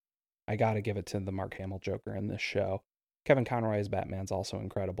 I got to give it to the Mark Hamill Joker in this show. Kevin Conroy's Batman's also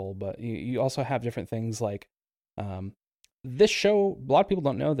incredible, but you also have different things like this show. A lot of people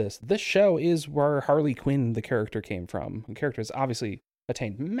don't know this. This show is where Harley Quinn, the character, came from. The character has obviously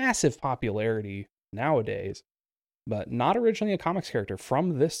attained massive popularity nowadays, but not originally a comics character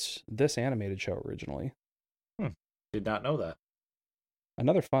from this animated show originally. Did not know that.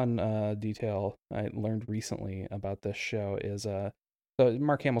 Another fun detail I learned recently about this show is so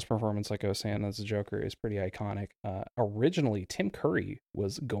Mark Hamill's performance, like I was saying, as a Joker is pretty iconic. Originally, Tim Curry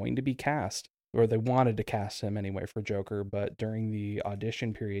was going to be cast, or they wanted to cast him anyway for Joker, but during the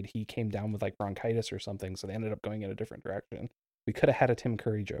audition period, he came down with like bronchitis or something, so they ended up going in a different direction. We could have had a Tim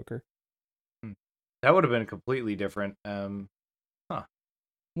Curry Joker. That would have been completely different.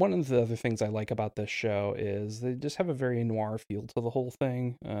 One of the other things I like about this show is they just have a very noir feel to the whole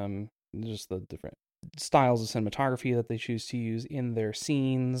thing. Just the different styles of cinematography that they choose to use in their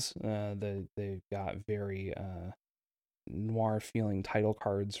scenes. They've got very noir feeling title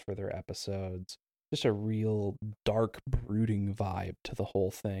cards for their episodes. Just a real dark, brooding vibe to the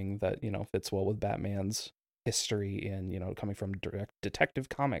whole thing that fits well with Batman's history and coming from direct detective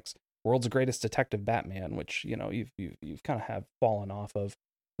comics. World's greatest detective Batman, which you've kind of have fallen off of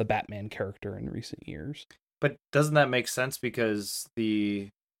the Batman character in recent years. But doesn't that make sense because the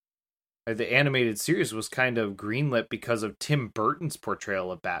animated series was kind of greenlit because of Tim Burton's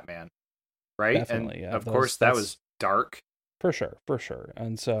portrayal of Batman, right? Definitely, and of course that was dark. For sure.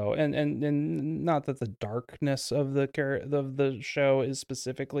 And so and not that the darkness of the show is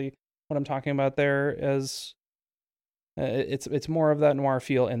specifically what I'm talking about there, as it's more of that noir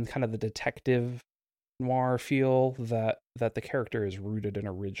feel and kind of the detective noir feel that the character is rooted in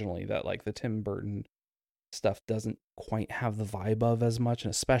originally, that like the Tim Burton stuff doesn't quite have the vibe of as much,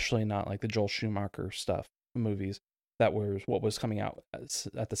 and especially not like the Joel Schumacher stuff movies that was what was coming out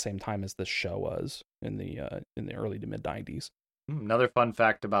at the same time as this show was in the early to mid 90s. Another fun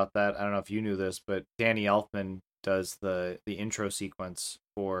fact about that, I don't know if you knew this, but Danny Elfman does the intro sequence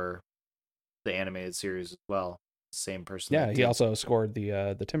for the animated series as well. Same person. Yeah, he also scored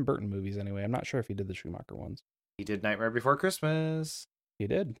the Tim Burton movies anyway. I'm not sure if he did the Schumacher ones. He did Nightmare Before Christmas. He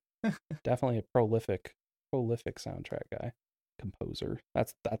did. Definitely a prolific soundtrack guy. Composer.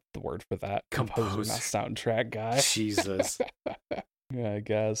 That's the word for that. Composer, not soundtrack guy. Jesus. Yeah, I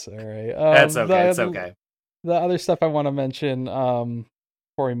guess. All right. That's okay. It's okay. The other stuff I want to mention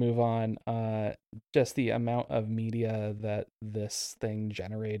before we move on, just the amount of media that this thing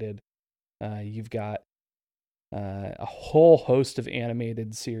generated. You've got a whole host of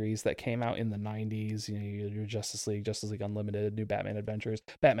animated series that came out in the 90s. Your Justice League Unlimited, New Batman Adventures,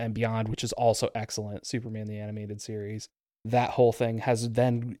 Batman Beyond, which is also excellent, Superman the Animated Series. That whole thing has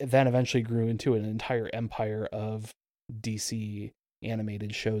then eventually grew into an entire empire of DC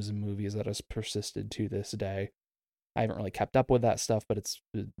animated shows and movies that has persisted to this day. I haven't really kept up with that stuff, but it's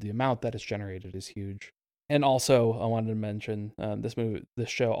the amount that it's generated is huge. And also, I wanted to mention this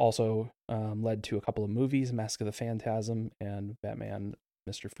show also led to a couple of movies, Mask of the Phantasm and Batman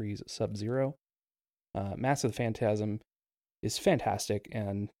Mr. Freeze Sub-Zero. Mask of the Phantasm is fantastic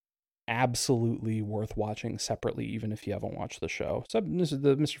and absolutely worth watching separately, even if you haven't watched the show. So this is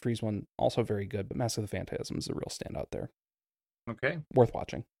the Mr. Freeze one, also very good, but Mask of the Phantasm is a real standout there. Okay. Worth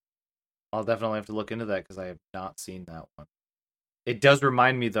watching. I'll definitely have to look into that because I have not seen that one. It does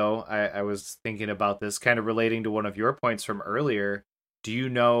remind me, though, I was thinking about this, kind of relating to one of your points from earlier. Do you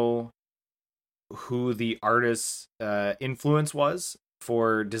know who the artist's influence was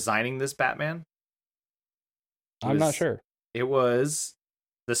for designing this Batman? I'm not sure. It was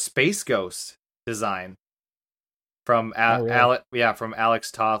the Space Ghost design from from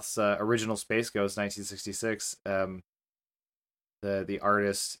Alex Toth's original Space Ghost, 1966. The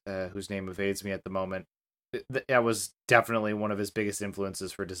artist whose name evades me at the moment. That was definitely one of his biggest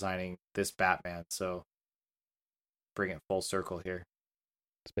influences for designing this Batman. So bring it full circle here.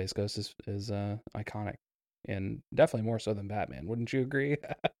 Space Ghost is iconic, and definitely more so than Batman. Wouldn't you agree?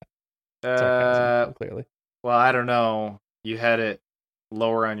 Clearly. Well, I don't know. You had it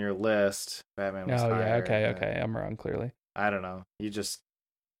lower on your list. Batman was Oh yeah, higher. okay, okay. I'm wrong clearly. I don't know. You just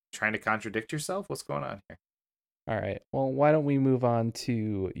trying to contradict yourself? What's going on here? All right. Well, why don't we move on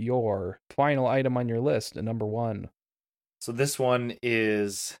to your final item on your list, number 1. So this one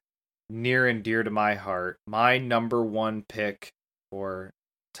is near and dear to my heart. My number 1 pick for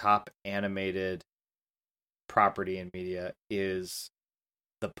top animated property in media is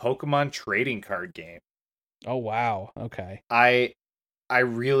the Pokemon trading card game. Oh wow. Okay. I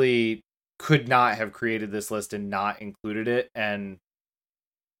really could not have created this list and not included it, and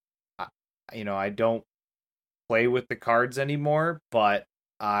I don't play with the cards anymore, but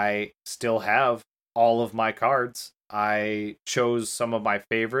I still have all of my cards. I chose some of my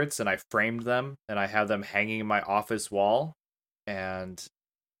favorites and I framed them and I have them hanging in my office wall. And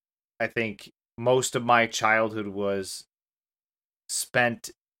I think most of my childhood was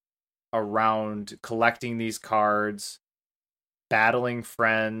spent around collecting these cards, battling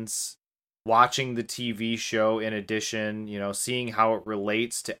friends, watching the TV show in addition, seeing how it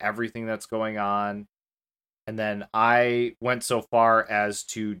relates to everything that's going on. And then I went so far as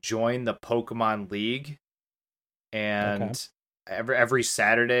to join the Pokemon League. Okay. And every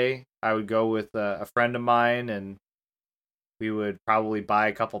Saturday, I would go with a friend of mine, and we would probably buy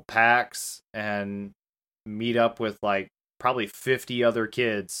a couple packs and meet up with like probably 50 other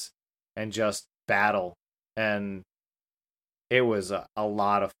kids and just battle. And it was a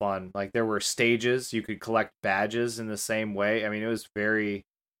lot of fun. Like there were stages, you could collect badges in the same way. I mean, it was very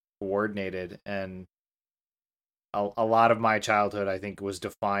coordinated, and a lot of my childhood I think was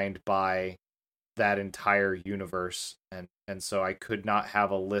defined by that entire universe, and so I could not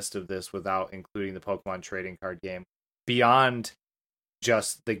have a list of this without including the Pokemon trading card game. Beyond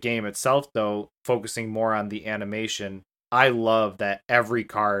just the game itself though, focusing more on the animation, I love that every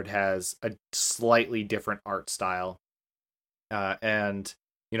card has a slightly different art style. And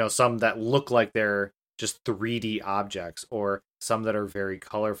some that look like they're just 3D objects, or some that are very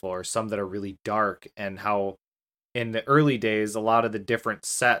colorful, or some that are really dark, and how in the early days, a lot of the different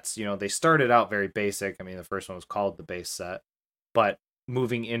sets, they started out very basic. I mean, the first one was called the base set, but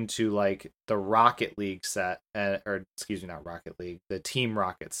moving into like the Rocket League set, or excuse me, not Rocket League, the Team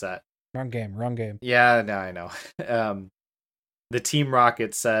Rocket set. Wrong game. Wrong game. Yeah, no, I know. The Team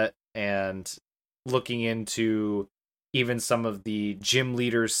Rocket set, and looking into even some of the gym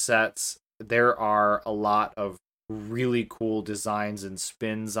leaders sets, there are a lot of really cool designs and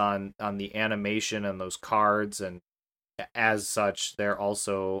spins on the animation and those cards, and as such there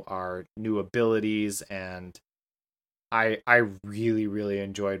also are new abilities, and I really really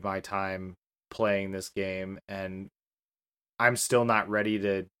enjoyed my time playing this game, and I'm still not ready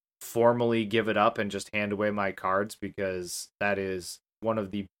to formally give it up and just hand away my cards, because that is one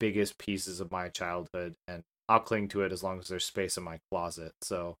of the biggest pieces of my childhood, and I'll cling to it as long as there's space in my closet.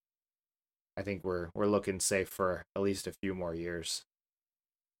 So I think we're looking safe for at least a few more years.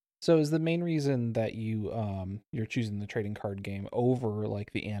 So is the main reason that you're choosing the trading card game over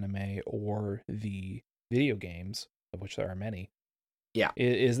like the anime or the video games, of which there are many? Yeah.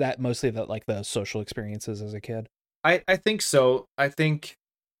 Is that mostly that like the social experiences as a kid? I think so. I think,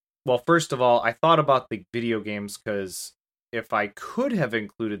 well, first of all, I thought about the video games because if I could have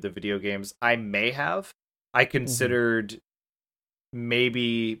included the video games, I may have. I Mm-hmm. considered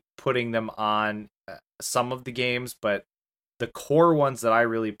maybe putting them on some of the games, but the core ones that I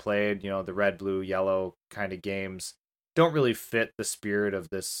really played, the red, blue, yellow kind of games, don't really fit the spirit of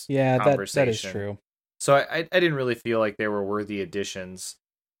this Yeah, that is conversation. true. So I didn't really feel like they were worthy additions.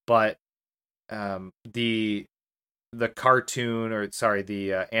 But the cartoon, or sorry,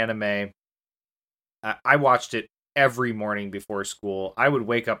 the anime, I watched it every morning before school. I would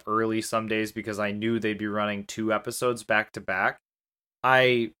wake up early some days because I knew they'd be running 2 episodes back to back.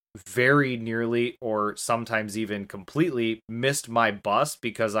 I very nearly, or sometimes even completely, missed my bus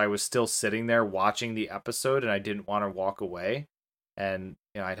because I was still sitting there watching the episode and I didn't want to walk away. And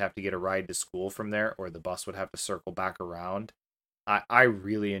I'd have to get a ride to school from there, or the bus would have to circle back around. I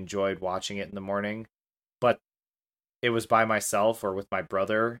really enjoyed watching it in the morning, but it was by myself or with my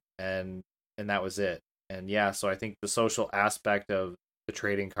brother, and that was it. And yeah, so I think the social aspect of the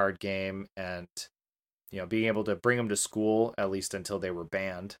trading card game, and being able to bring them to school at least until they were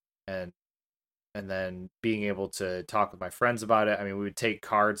banned, and then being able to talk with my friends about it. I mean, we would take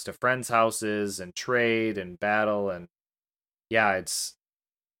cards to friends' houses and trade and battle, and yeah,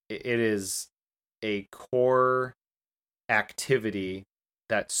 it is a core activity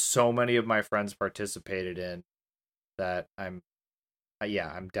that so many of my friends participated in, that I'm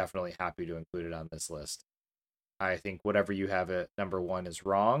definitely happy to include it on this list. I think whatever you have at number 1 is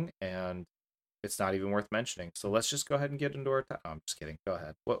wrong, and it's not even worth mentioning. So let's just go ahead and get into our. Oh, I'm just kidding. Go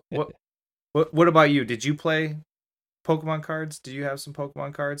ahead. What about you? Did you play Pokemon cards? Do you have some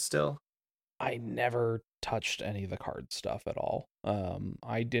Pokemon cards still? I never touched any of the card stuff at all.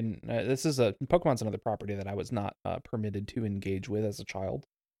 I didn't. This is a Pokemon's another property that I was not permitted to engage with as a child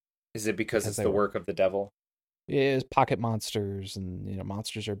Is it because because it's they the were work of the devil? is pocket monsters, and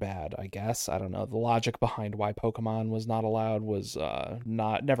monsters are bad. I guess I don't know the logic behind why Pokemon was not allowed was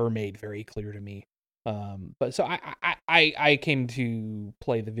not never made very clear to me. But so I came to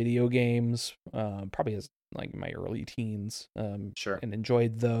play the video games probably as like my early teens Sure. and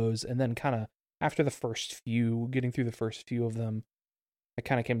enjoyed those, and then kind of after getting through the first few of them, I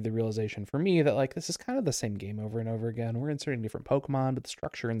kind of came to the realization for me that like this is kind of the same game over and over again. We're inserting different Pokemon, but the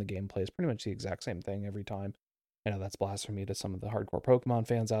structure and the gameplay is pretty much the exact same thing every time. I know that's blasphemy to some of the hardcore Pokemon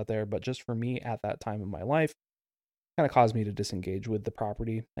fans out there, but just for me at that time of my life, kind of caused me to disengage with the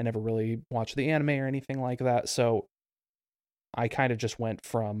property. I never really watched the anime or anything like that, so I kind of just went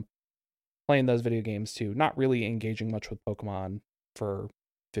from playing those video games to not really engaging much with Pokemon for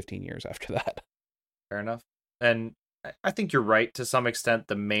 15 years after that. Fair enough. And I think you're right to some extent.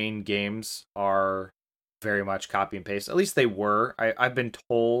 The main games are very much copy and paste. At least they were. I've been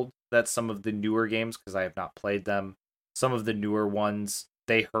told that some of the newer games, because I have not played them, some of the newer ones,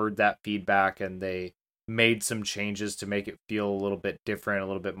 they heard that feedback and they made some changes to make it feel a little bit different, a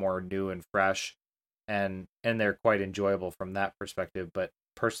little bit more new and fresh. And they're quite enjoyable from that perspective. But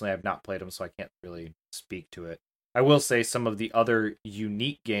personally, I've not played them, so I can't really speak to it. I will say some of the other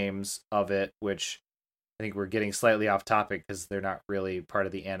unique games of it, which I think we're getting slightly off topic because they're not really part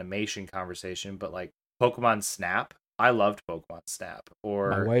of the animation conversation, but like Pokemon Snap, I loved Pokemon Snap.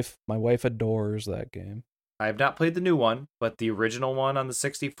 Or My wife adores that game. I have not played the new one, but the original one on the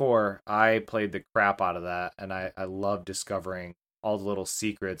 64, I played the crap out of that, and I love discovering all the little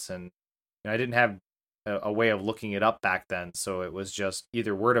secrets. And I didn't have a way of looking it up back then, so it was just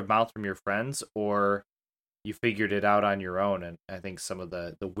either word of mouth from your friends or you figured it out on your own. And I think some of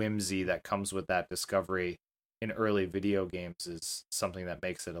the whimsy that comes with that discovery in early video games is something that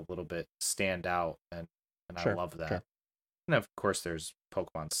makes it a little bit stand out, and I Sure, love that. sure. And of course there's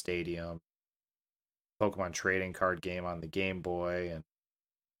Pokemon Stadium, Pokemon trading card game on the Game Boy, and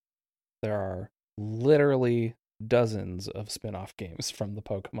There are literally dozens of spin-off games from the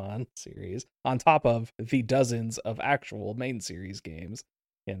Pokemon series on top of the dozens of actual main series games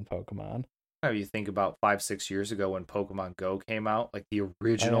in Pokemon. how you think about 5-6 years ago when Pokemon Go came out, like the Oh yeah,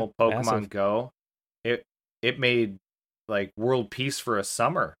 original massive. Pokemon Go, it it made like world peace for a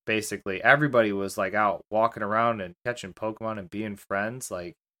summer. Basically everybody was like out walking around and catching Pokemon and being friends.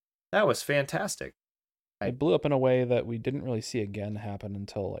 Like that was fantastic. I It blew up in a way that we didn't really see again happen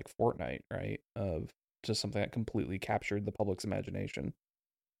until like Fortnite, right? Of just something that completely captured the public's imagination.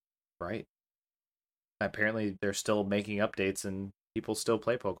 Right. Apparently they're still making updates and people still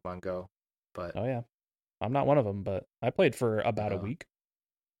play Pokemon Go. But Oh yeah. I'm not one of them, but I played for about a uh, week.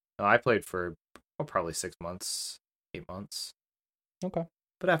 no, I played for probably 6 months, 8 months. Okay.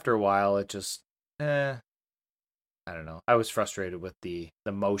 But after a while, it just, I don't know. I was frustrated with the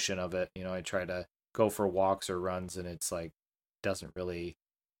motion of it. I try to go for walks or runs, and it's like doesn't really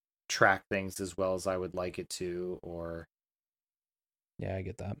track things as well as I would like it to. Or Yeah, I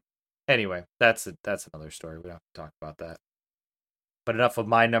get that. anyway, that's another story. We don't have to talk about that. But enough of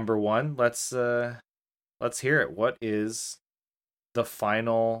my number one. Let's hear it. What is the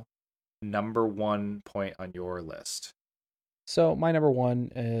final number one point on your list? So my number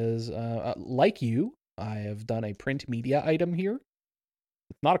one is like you, I have done a print media item here.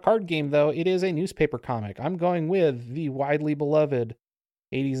 It's not a card game though. It is a newspaper comic. I'm going with the widely beloved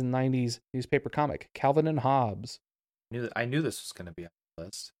 80s and 90s newspaper comic, Calvin and Hobbes. I knew this was going to be on the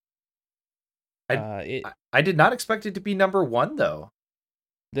list. I, It I did not expect it to be number one though.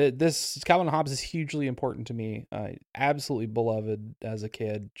 this Calvin and Hobbes is hugely important to me. Absolutely beloved as a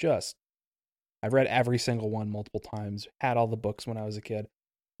kid. Just I've read every single one multiple times. Had all the books when I was a kid.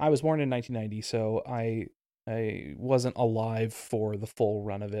 I was born in 1990, so I wasn't alive for the full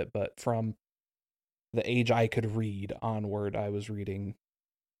run of it, but from the age I could read onward, I was reading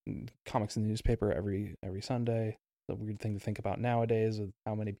comics in the newspaper every Sunday. It's a weird thing to think about nowadays with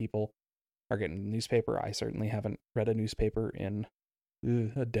how many people are getting a newspaper. I certainly haven't read a newspaper in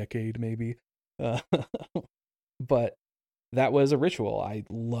a decade, maybe. Uh, but that was a ritual. I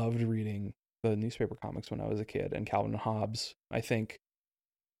loved reading the newspaper comics when I was a kid, and Calvin and Hobbes, I think,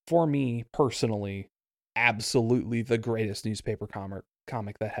 for me personally, absolutely the greatest newspaper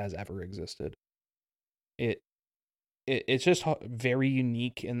comic that has ever existed. It, it's just very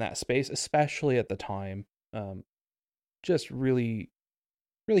unique in that space, especially at the time. Just really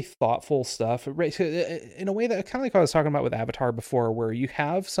really thoughtful stuff, right? In a way that kind of like what I was talking about with Avatar before, where you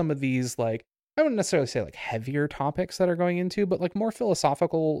have some of these like, I wouldn't necessarily say like heavier topics that are going into, but like more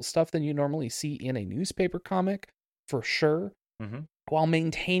philosophical stuff than you normally see in a newspaper comic, for sure. Mm-hmm. While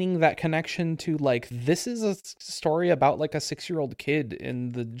maintaining that connection to like, this is a story about like a 6-year-old kid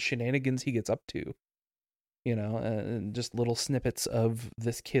and the shenanigans he gets up to, and just little snippets of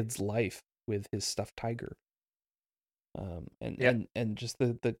this kid's life with his stuffed tiger. And just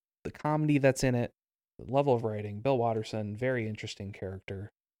the comedy that's in it, the level of writing. Bill Watterson, very interesting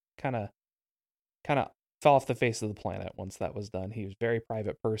character. Kind of fell off the face of the planet once that was done. He was a very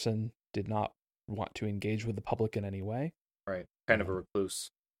private person, did not want to engage with the public in any way. Right, kind of a recluse.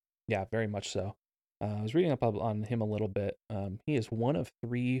 Yeah, very much so. I was reading up on him a little bit. He is one of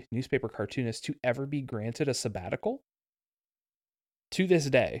 3 newspaper cartoonists to ever be granted a sabbatical. To this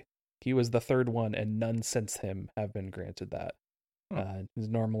day, he was the 3rd one, and none since him have been granted that.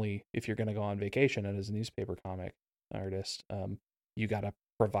 Normally, if you're going to go on vacation and as a newspaper comic artist, you got to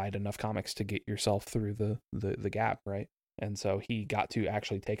provide enough comics to get yourself through the gap, right? And so he got to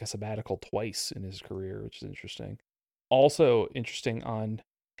actually take a sabbatical twice in his career, which is interesting. Also interesting on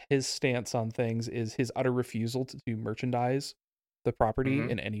his stance on things is his utter refusal to merchandise the property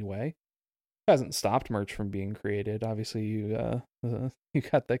in any way. Hasn't stopped merch from being created. Obviously, you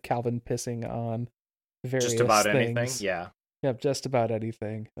got the Calvin pissing on various just about things. anything. Yeah. Yep, just about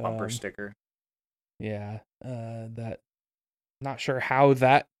anything. Bumper sticker. Yeah, that. Not sure how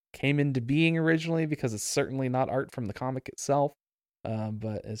that came into being originally, because it's certainly not art from the comic itself.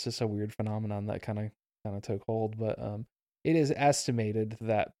 But it's just a weird phenomenon that kind of took hold. But it is estimated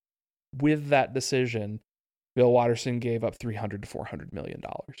that with that decision, Bill Watterson gave up $300 to $400 million.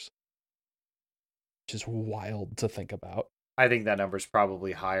 Which is wild to think about. I think that number's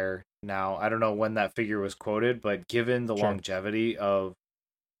probably higher now. I don't know when that figure was quoted, but given the longevity of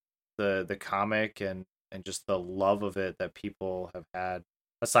the comic and just the love of it that people have had,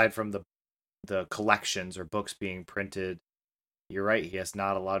 aside from the collections or books being printed, you're right. He has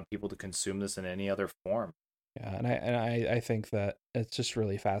not allowed people to consume this in any other form. Yeah, and I think that it's just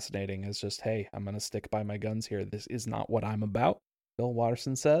really fascinating. It's just, hey, I'm going to stick by my guns here. This is not what I'm about, Bill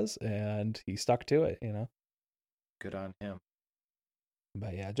Watterson says, and he stuck to it, Good on him.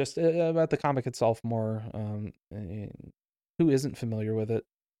 But yeah, just about the comic itself more. Who isn't familiar with it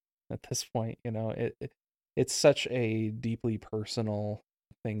at this point? It's such a deeply personal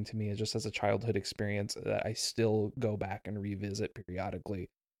thing to me, just as a childhood experience that I still go back and revisit periodically,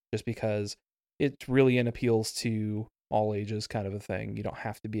 just because it really appeals to all ages, kind of a thing. You don't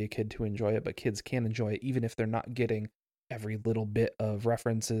have to be a kid to enjoy it, but kids can enjoy it even if they're not getting every little bit of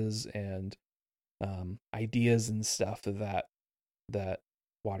references and ideas and stuff that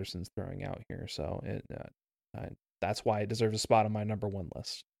Watterson's throwing out here. So that's why it deserves a spot on my number one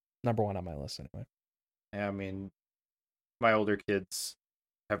on my list anyway. Yeah, I mean, my older kids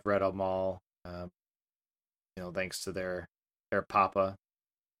have read them all, thanks to their papa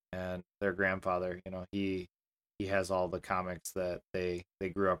and their grandfather. He has all the comics that they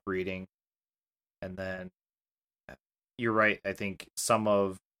grew up reading. And then you're right. I think some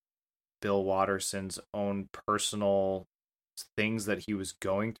of Bill Watterson's own personal things that he was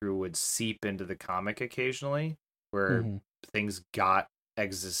going through would seep into the comic occasionally, where things got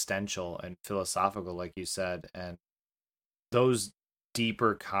existential and philosophical, like you said. And those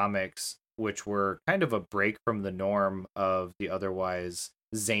deeper comics, which were kind of a break from the norm of the otherwise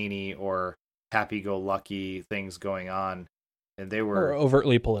zany or happy-go-lucky things going on, and they were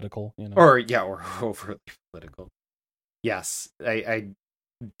overtly political, or overtly political. Yes, I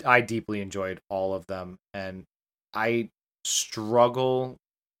deeply enjoyed all of them, and I struggle.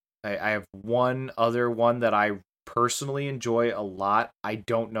 I have one other one that I personally enjoy a lot. I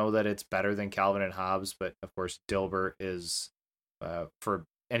don't know that it's better than Calvin and Hobbes, but of course Dilbert is, for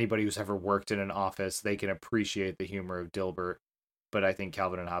anybody who's ever worked in an office, they can appreciate the humor of Dilbert, but I think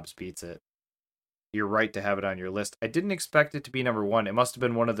Calvin and Hobbes beats it. You're right to have it on your list. I didn't expect it to be number one. It must have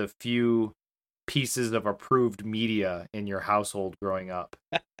been one of the few pieces of approved media in your household growing up.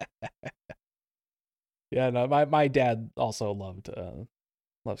 Yeah, no, my dad also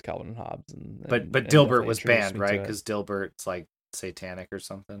loves Calvin and Hobbes, but Dilbert was banned, right? Because Dilbert's like satanic or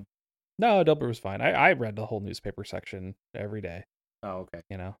something. No, Dilbert was fine. I read the whole newspaper section every day. Oh, okay.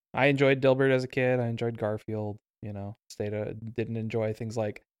 I enjoyed Dilbert as a kid. I enjoyed Garfield. Didn't enjoy things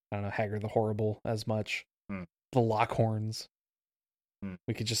like, I don't know, Haggard the Horrible as much. The Lockhorns.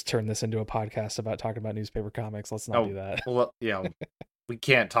 We could just turn this into a podcast about talking about newspaper comics. Let's not do that. Well, we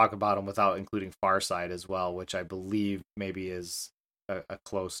can't talk about them without including Far Side as well, which I believe maybe is a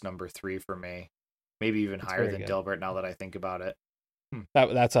close number 3 for me. Maybe even higher than Dilbert now that I think about it.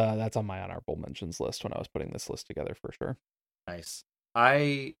 That's on my honorable mentions list when I was putting this list together for sure. Nice.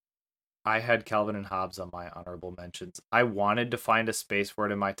 I had Calvin and Hobbes on my honorable mentions. I wanted to find a space for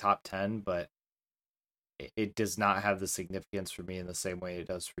it in my top 10, but it does not have the significance for me in the same way it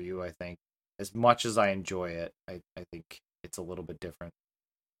does for you, I think. As much as I enjoy it, I think it's a little bit different.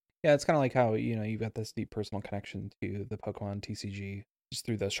 Yeah, it's kind of like how, you've got this deep personal connection to the Pokemon TCG just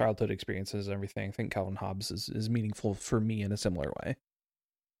through those childhood experiences and everything. I think Calvin Hobbes is meaningful for me in a similar way.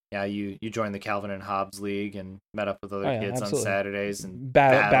 Yeah, you joined the Calvin and Hobbes League and met up with other kids absolutely. on Saturdays and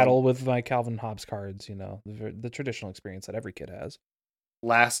battle with my Calvin Hobbes cards, the traditional experience that every kid has.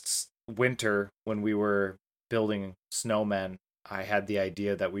 Last winter, when we were building snowmen, I had the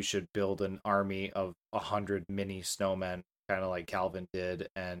idea that we should build an army of 100 mini snowmen, kind of like Calvin did,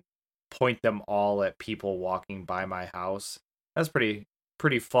 and point them all at people walking by my house. That's pretty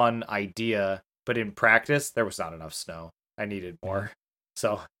fun idea, but in practice, there was not enough snow. I needed more.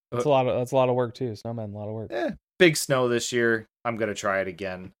 So that's a lot of work too. Snowman, a lot of work. Big snow this year. I'm gonna try it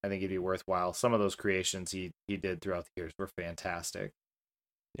again. I think it'd be worthwhile. Some of those creations he did throughout the years were fantastic.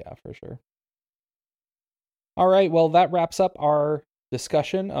 Yeah, for sure. All right, well, that wraps up our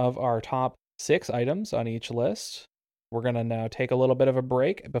discussion of our top 6 items on each list. We're gonna now take a little bit of a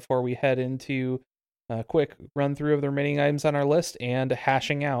break before we head into a quick run through of the remaining items on our list and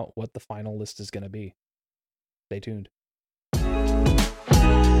hashing out what the final list is going to be. Stay tuned.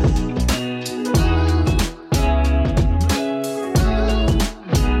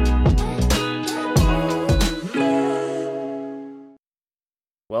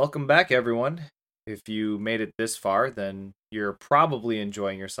 Welcome back, everyone. If you made it this far, then you're probably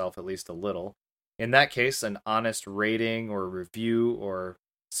enjoying yourself at least a little. In that case, an honest rating or review or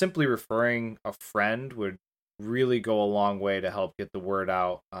simply referring a friend would really go a long way to help get the word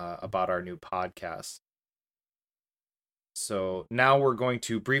out about our new podcast. So now we're going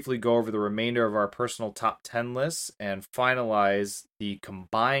to briefly go over the remainder of our personal top 10 lists and finalize the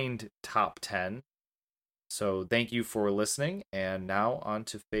combined top 10. So thank you for listening, and now on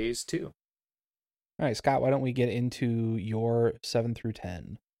to phase 2. All right, Scott, why don't we get into your 7 through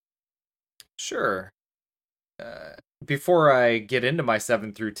 10? Sure. Before I get into my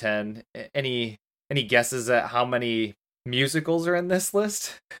 7 through 10, any guesses at how many musicals are in this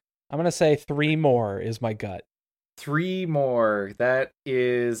list? I'm going to say 3 more is my gut. 3 more. That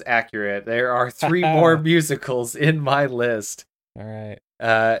is accurate. There are 3 more musicals in my list. All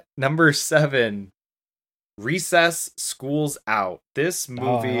right. Number 7, Recess, School's Out. This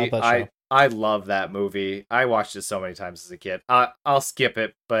movie, I love that movie. I watched it so many times as a kid. I'll skip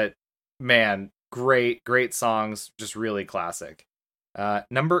it, but man, great songs, just really classic.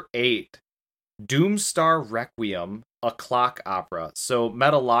 Number 8, Doomstar Requiem, a clock opera. So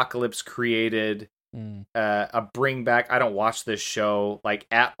Metalocalypse created a bring back. I don't watch this show like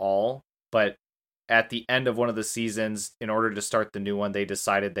at all, but at the end of one of the seasons, in order to start the new one, they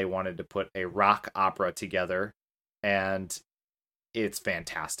decided they wanted to put a rock opera together, and it's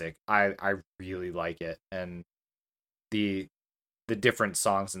fantastic. I really like it, and the different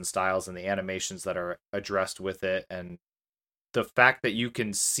songs and styles and the animations that are addressed with it, and the fact that you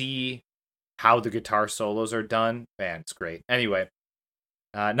can see how the guitar solos are done, man, it's great. Anyway,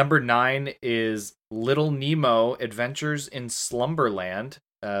 number 9 is Little Nemo Adventures in Slumberland.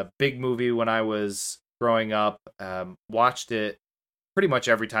 Big movie when I was growing up. Watched it pretty much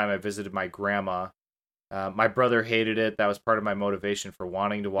every time I visited my grandma. My brother hated it. That was part of my motivation for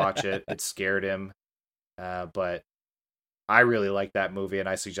wanting to watch it. It scared him. But I really liked that movie, and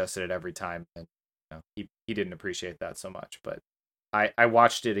I suggested it every time. And he didn't appreciate that so much. But I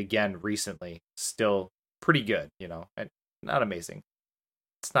watched it again recently. Still pretty good, and not amazing.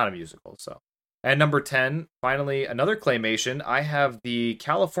 It's not a musical, so. And number 10, finally, another claymation. I have the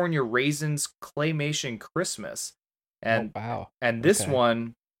California Raisins Claymation Christmas. And wow. And this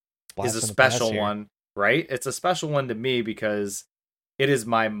one is a special one, right? It's a special one to me because it is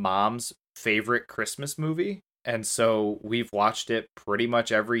my mom's favorite Christmas movie. And so we've watched it pretty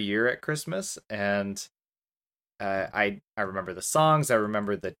much every year at Christmas. And I remember the songs. I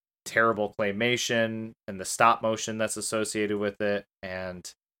remember the terrible claymation and the stop motion that's associated with it.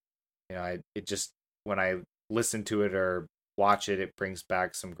 And it just, when I listen to it or watch it, it brings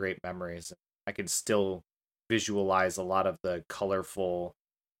back some great memories. I can still visualize a lot of the colorful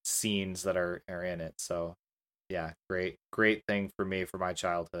scenes that are in it. So yeah, great thing for me, for my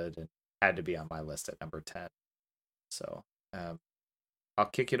childhood, and had to be on my list at number 10. So I'll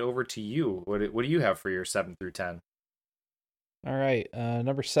kick it over to you. What do you have for your 7 through 10? All right.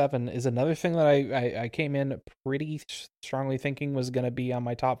 Number 7 is another thing that I came in pretty strongly thinking was going to be on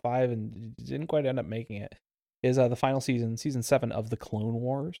my top 5 and didn't quite end up making it. is the final season 7 of the Clone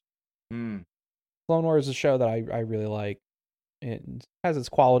Wars. Mm. Clone Wars is a show that I really like. It has its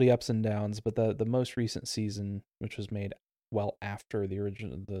quality ups and downs, but the most recent season, which was made well after the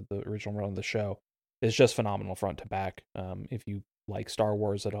original run of the show, is just phenomenal front to back. If you like Star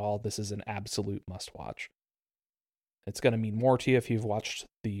Wars at all, this is an absolute must watch. It's going to mean more to you if you've watched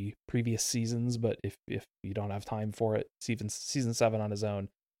the previous seasons, but if you don't have time for it, season 7 on his own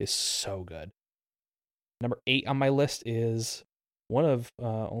is so good. Number 8 on my list is one of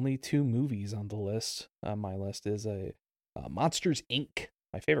only 2 movies on the list. My list is a Monsters, Inc.,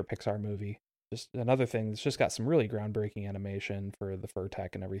 my favorite Pixar movie. Just another thing that's just got some really groundbreaking animation for the fur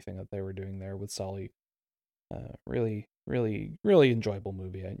tech and everything that they were doing there with Sully. Really, really, really enjoyable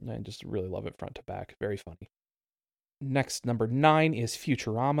movie. I just really love it front to back. Very funny. Next, number 9 is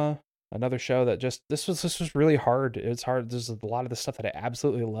Futurama, another show that this was really hard. It's hard. There's a lot of the stuff that I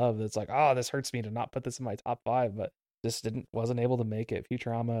absolutely love. That's like, oh, this hurts me to not put this in my top 5, but just wasn't able to make it.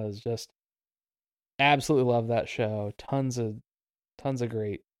 Futurama is just absolutely love that show. Tons of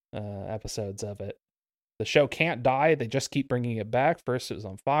great episodes of it. The show can't die. They just keep bringing it back. First it was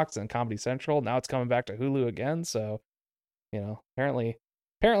on Fox and Comedy Central. Now it's coming back to Hulu again. So, apparently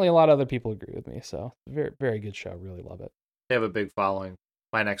a lot of other people agree with me. So very, very good show. Really love it. They have a big following.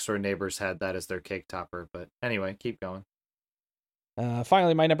 My next door neighbors had that as their cake topper. But anyway, keep going.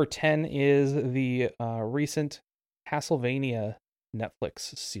 Finally, my number 10 is the recent Castlevania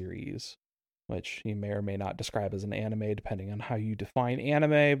Netflix series, which you may or may not describe as an anime, depending on how you define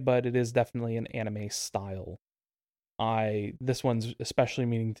anime, but it is definitely an anime style. This one's especially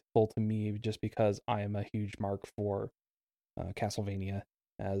meaningful to me just because I am a huge mark for Castlevania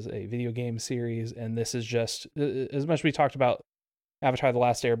as a video game series, and this is just, as much as we talked about Avatar: The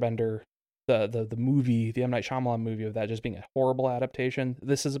Last Airbender, the movie, the M. Night Shyamalan movie of that just being a horrible adaptation,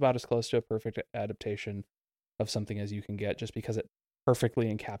 this is about as close to a perfect adaptation of something as you can get, just because it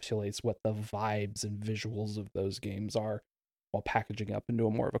perfectly encapsulates what the vibes and visuals of those games are while packaging up into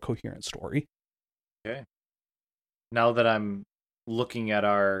a more of a coherent story. Okay. Now that I'm looking at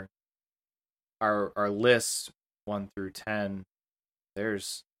our list 1 through 10,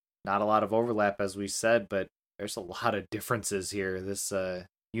 there's not a lot of overlap, as we said, but there's a lot of differences here. This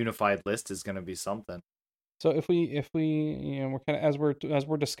unified list is going to be something. So if we we're kind of, as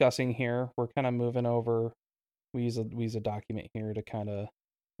we're discussing here, we're kind of moving over. We use a document here to kind of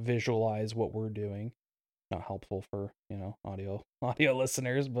visualize what we're doing. Not helpful for audio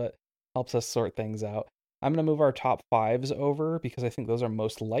listeners, but helps us sort things out. I'm going to move our top 5s over because I think those are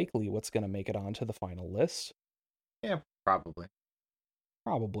most likely what's going to make it onto the final list. Yeah, probably.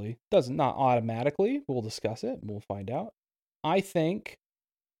 Does not automatically. We'll discuss it. We'll find out. I think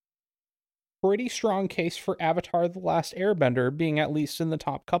pretty strong case for Avatar: The Last Airbender being at least in the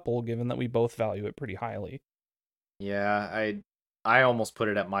top couple, given that we both value it pretty highly. Yeah, I almost put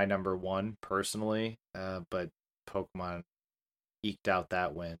it at my number 1 personally, but Pokemon eked out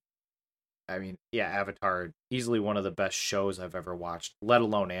that win. I mean, yeah, Avatar, easily one of the best shows I've ever watched, let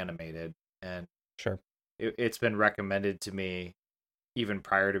alone animated. And sure, it's been recommended to me even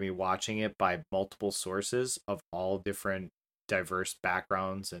prior to me watching it by multiple sources of all different diverse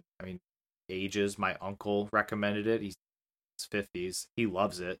backgrounds and, I mean, ages. My uncle recommended it. He's 50s. He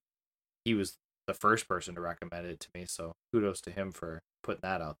loves it. He was the first person to recommend it to me, so kudos to him for putting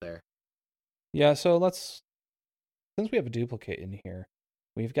that out there. Yeah, so since we have a duplicate in here,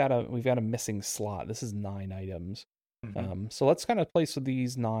 we've got a missing slot. This is 9 items. Mm-hmm. So let's kind of place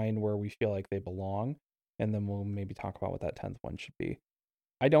these 9 where we feel like they belong, and then we'll maybe talk about what that 10th one should be.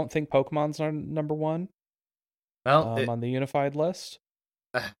 I don't think Pokemon's number 1. Well, on the unified list.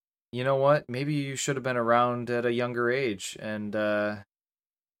 You know what? Maybe you should have been around at a younger age and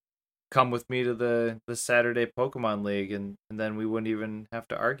come with me to the Saturday Pokemon League, and then we wouldn't even have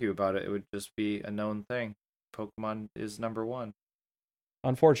to argue about it. It would just be a known thing. Pokemon is number 1.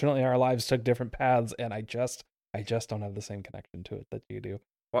 Unfortunately, our lives took different paths, and I just don't have the same connection to it that you do.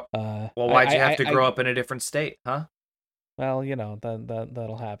 Well, why'd you have to grow up in a different state, huh? Well,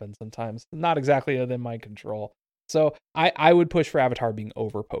 that'll happen sometimes. Not exactly within my control. So I would push for Avatar being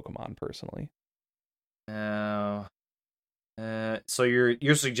over Pokemon personally. So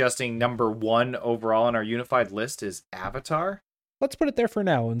you're suggesting number 1 overall on our unified list is Avatar? Let's put it there for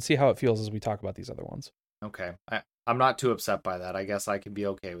now and see how it feels as we talk about these other ones. Okay. I'm not too upset by that. I guess I can be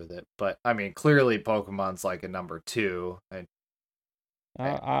okay with it. But I mean, clearly Pokemon's like a number 2.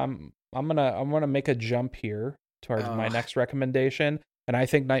 I'm gonna make a jump here towards my next recommendation, and I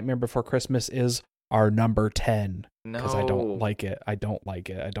think Nightmare Before Christmas is our number 10 because I don't like it. I don't like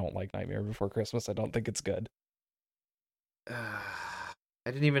Nightmare Before Christmas. I don't think it's good.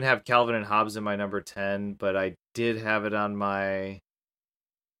 I didn't even have Calvin and Hobbes in my number 10, but I did have it on my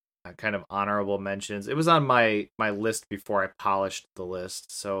kind of honorable mentions. It was on my list before I polished the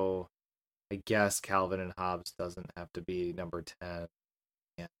list, so I guess Calvin and Hobbes doesn't have to be number 10.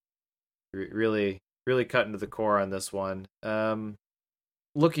 Yeah, really, really cutting to the core on this one.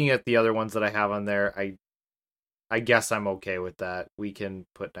 Looking at the other ones that I have on there, I guess I'm okay with that. We can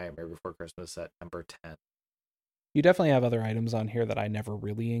put Nightmare Before Christmas at number 10. You definitely have other items on here that I never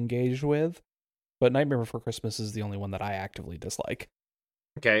really engaged with, but Nightmare Before Christmas is the only one that I actively dislike.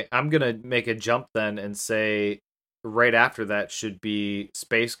 Okay, I'm gonna make a jump then and say right after that should be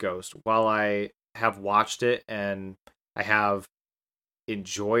Space Ghost. While I have watched it and I have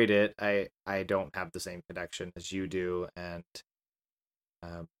enjoyed it, I don't have the same connection as you do, and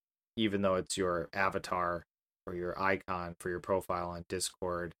um, even though it's your avatar or your icon for your profile on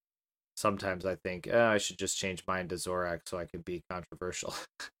Discord, sometimes I think I should just change mine to Zorak so I can be controversial.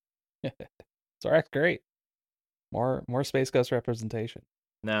 Zorak's great. More Space Ghost representation.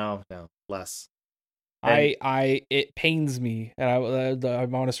 No, less. And It pains me, and I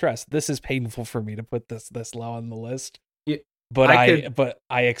want to stress this is painful for me to put this low on the list. But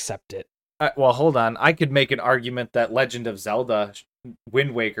I accept it. Well, hold on. I could make an argument that Legend of Zelda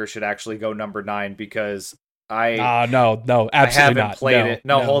Wind Waker should actually go number 9 because no, absolutely I haven't not. played it.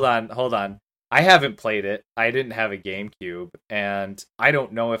 No, hold on. I haven't played it. I didn't have a GameCube, and I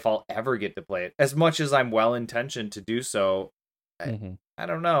don't know if I'll ever get to play it. As much as I'm well intentioned to do so, I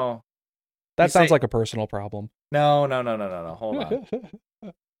don't know. That sounds like a personal problem. No. Hold on.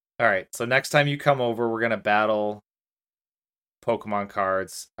 All right. So next time you come over, we're gonna battle Pokemon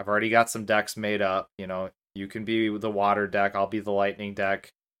cards. I've already got some decks made up. You know, you can be the water deck. I'll be the lightning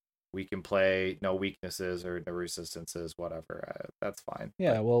deck. We can play no weaknesses or no resistances, whatever. That's fine.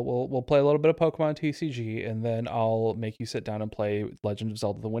 Yeah, we'll play a little bit of Pokemon TCG, and then I'll make you sit down and play Legend of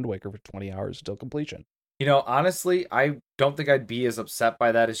Zelda: The Wind Waker for 20 hours until completion. You know, honestly, I don't think I'd be as upset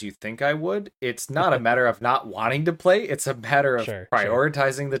by that as you think I would. It's not a matter of not wanting to play. It's a matter of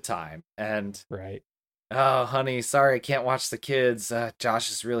prioritizing the time. And right. Oh, honey, sorry I can't watch the kids.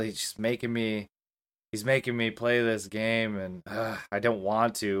 Josh is really just he's making me play this game, and I don't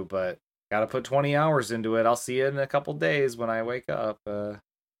want to, but gotta put 20 hours into it. I'll see you in a couple days when I wake up. I'm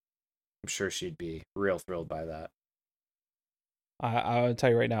sure she'd be real thrilled by that. I'll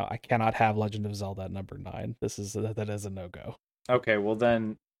tell you right now, I cannot have Legend of Zelda at number 9. That is a no-go. Okay, well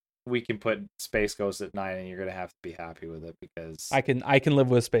then we can put Space Ghost at 9, and you're gonna have to be happy with it because I can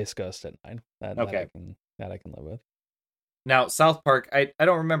live with Space Ghost at 9. Okay, that I can live with. Now, South Park, I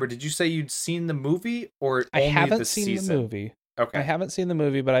don't remember. Did you say you'd seen the movie or only I haven't the seen season? the movie. Okay, I haven't seen the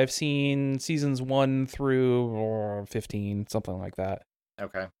movie, but I've seen seasons 1 through 15, something like that.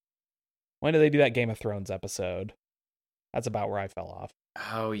 Okay. When did they do that Game of Thrones episode? That's about where I fell off.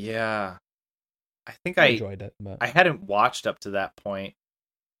 Oh yeah, I think I enjoyed it. But I hadn't watched up to that point,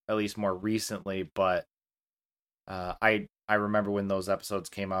 at least more recently. But I remember when those episodes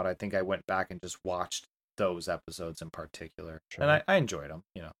came out. I think I went back and just watched those episodes in particular, and I enjoyed them.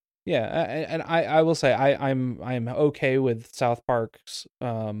 You know. Yeah, and I will say I'm okay with South Park's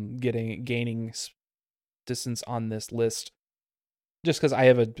gaining distance on this list, just because I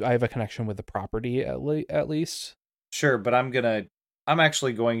have a connection with the property at least. Sure, but I'm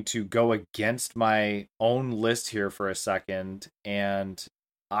actually going to go against my own list here for a second, and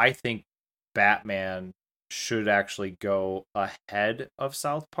I think Batman should actually go ahead of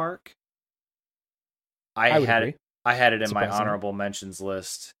South Park. I had it in my honorable mentions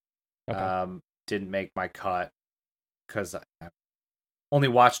list. Okay. Didn't make my cut because I only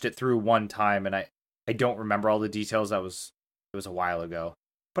watched it through one time, and I don't remember all the details. It was a while ago,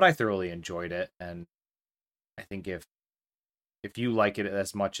 but I thoroughly enjoyed it, and I think if you like it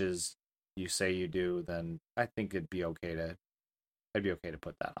as much as you say you do, then I think I'd be okay to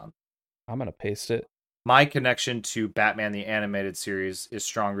put that on. I'm gonna paste it. My connection to Batman the Animated Series is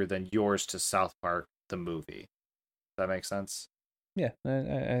stronger than yours to South Park the movie. Does that make sense? Yeah,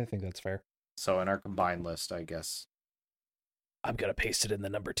 I think that's fair. So in our combined list, I guess I'm gonna paste it in the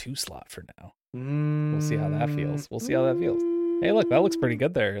number 2 slot for now. We'll see how that feels. Hey, look, that looks pretty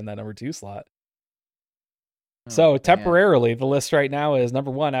good there in that number 2 slot. So temporarily, the list right now is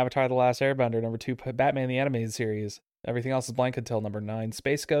number 1, Avatar: The Last Airbender; number 2, Batman the Animated Series. Everything else is blank until number 9,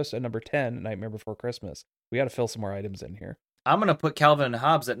 Space Ghost; and number 10, Nightmare Before Christmas. We got to fill some more items in here. I'm gonna put Calvin and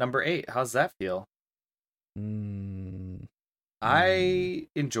Hobbes at number 8. How's that feel? I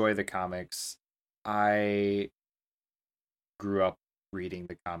enjoy the comics. I grew up reading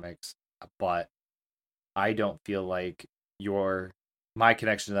the comics, but I don't feel like my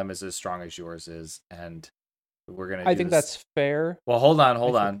connection to them is as strong as yours is, and We're gonna I do think this. that's fair. Well, hold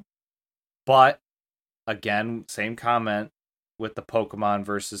on. But again, same comment with the Pokemon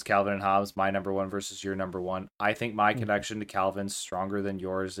versus Calvin and Hobbes, my number one versus your number one. I think my connection to Calvin's stronger than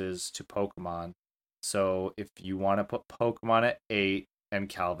yours is to Pokemon. So if you want to put Pokemon at 8 and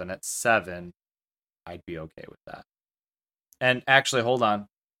Calvin at 7, I'd be okay with that. And actually, hold on.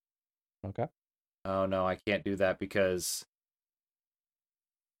 Okay. Oh no, I can't do that because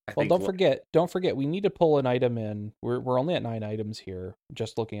Well, don't forget, we need to pull an item in. We're only at 9 items here,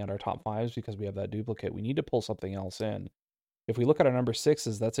 just looking at our top 5s because we have that duplicate. We need to pull something else in. If we look at our number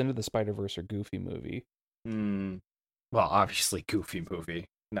 6s, that's Into the Spider-Verse or Goofy Movie. Well, obviously Goofy Movie.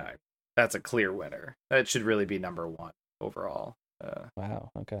 No, that's a clear winner. That should really be number 1 overall. Wow.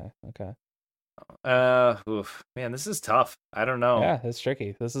 Okay. Man, this is tough. I don't know. Yeah, it's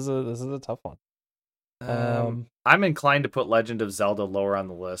tricky. This is a tough one. I'm inclined to put Legend of Zelda lower on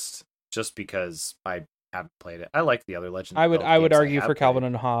the list just because I haven't played it. I like the other Legend. I would argue for Calvin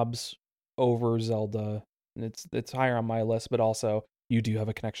and Hobbes over Zelda. It's higher on my list, but also you do have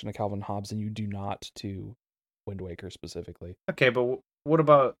a connection to Calvin and Hobbes, and you do not to Wind Waker specifically. Okay, but what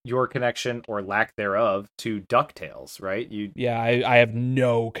about your connection or lack thereof to DuckTales, right? I have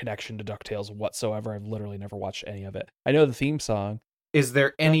no connection to DuckTales whatsoever. I've literally never watched any of it. I know the theme song. Is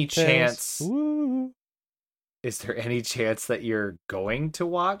there any DuckTales. chance? Woo. Is there any chance that you're going to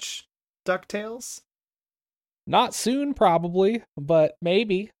watch DuckTales? Not soon, probably, but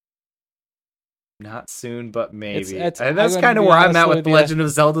maybe. Not soon, but maybe. And that's kind of where I'm at with The Legend of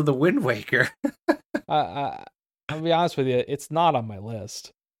Zelda: The Wind Waker. I'll be honest with you, it's not on my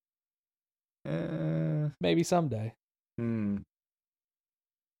list. Maybe someday.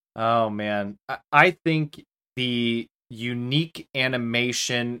 Oh man, I think the unique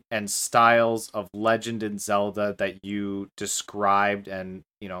animation and styles of Legend and Zelda that you described, and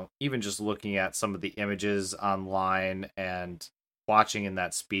even just looking at some of the images online and watching in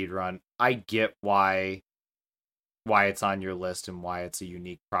that speed run, I get why it's on your list and why it's a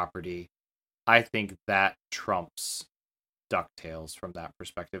unique property. I think that trumps DuckTales from that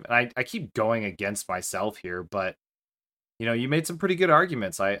perspective. And I keep going against myself here, but you made some pretty good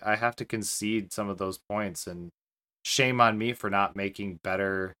arguments. I have to concede some of those points, and shame on me for not making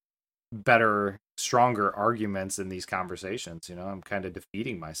better, stronger arguments in these conversations. I'm kind of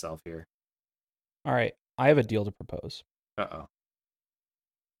defeating myself here. All right, I have a deal to propose. Uh-oh.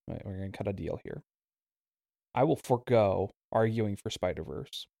 Right, we're going to cut a deal here. I will forego arguing for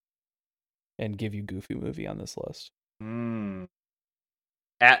Spider-Verse and give you Goofy Movie on this list.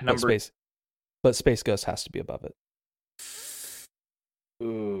 At number... But Space Ghost has to be above it.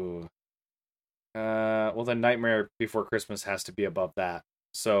 Ooh. Well, then Nightmare Before Christmas has to be above that.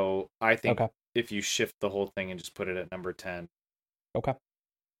 So I think if you shift the whole thing and just put it at number 10. Okay.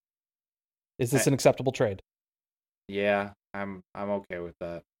 Is this an acceptable trade? Yeah, I'm okay with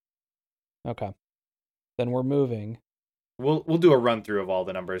that. Okay. Then we're moving. We'll do a run through of all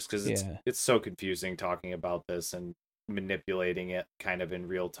the numbers because it's so confusing talking about this and manipulating it kind of in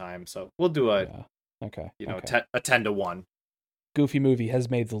real time. So we'll do a 10 to 1. Goofy Movie has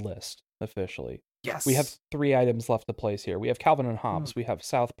made the list officially. Yes. We have 3 items left to place here. We have Calvin and Hobbes, we have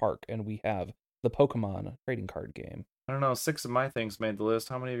South Park, and we have the Pokemon trading card game. I don't know. 6 of my things made the list.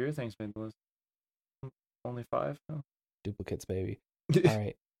 How many of your things made the list? Only 5? Oh. Duplicates, baby. All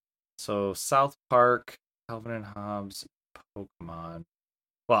right. So South Park, Calvin and Hobbes, Pokemon.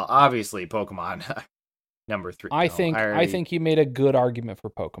 Well, obviously Pokemon. Number 3. I think you made a good argument for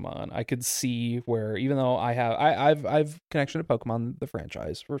Pokemon. I could see where, even though I've connection to Pokemon the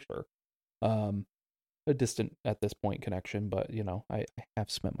franchise for sure. A distant at this point connection, but I have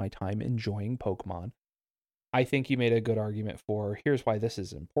spent my time enjoying Pokemon. I think you made a good argument for here's why this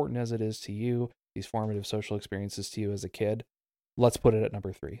is important as it is to you, these formative social experiences to you as a kid. Let's put it at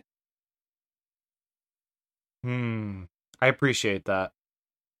number 3. I appreciate that.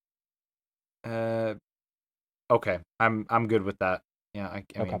 Okay, I'm good with that. Yeah, I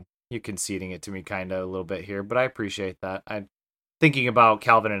mean, you're conceding it to me kind of a little bit here, but I appreciate that. I'm thinking about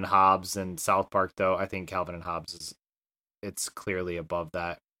Calvin and Hobbes and South Park, though. I think Calvin and Hobbes it's clearly above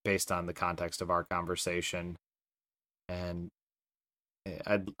that based on the context of our conversation. And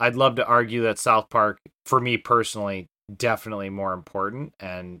I'd love to argue that South Park, for me personally, definitely more important.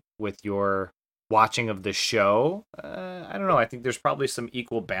 And with your watching of the show, I don't know. I think there's probably some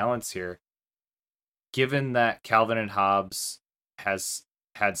equal balance here. Given that Calvin and Hobbes has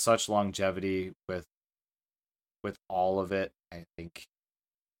had such longevity with all of it, I think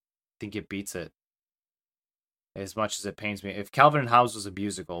it beats it. As much as it pains me, if Calvin and Hobbes was a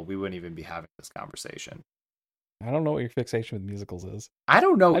musical, we wouldn't even be having this conversation. I don't know what your fixation with musicals is. I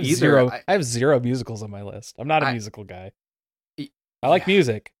don't know either. I have zero musicals on my list. I'm not a musical guy. I like Yeah.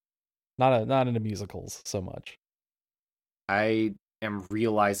 music, not into musicals so much. I am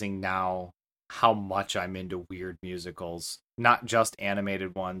realizing now how much I'm into weird musicals, not just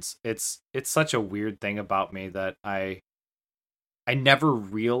animated ones. It's such a weird thing about me that I never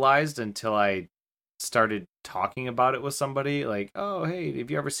realized until I started talking about it with somebody. Like, oh, hey,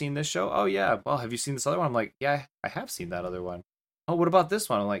 have you ever seen this show? Oh, yeah. Well, have you seen this other one? I'm like, yeah, I have seen that other one. Oh, what about this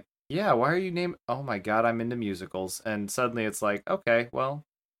one? I'm like, yeah, why are you naming? Oh my God, I'm into musicals. And suddenly it's like, okay, well,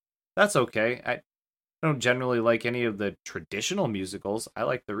 that's okay. I don't generally like any of the traditional musicals. I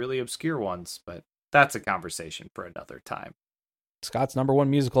like the really obscure ones, but that's a conversation for another time. Scott's number one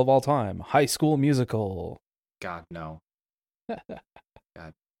musical of all time, High School Musical. God, no.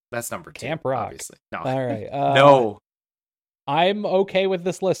 God, that's number 2. Camp Rock. Obviously. No. All right. No. I'm okay with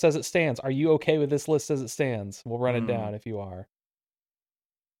this list as it stands. Are you okay with this list as it stands? We'll run it down if you are.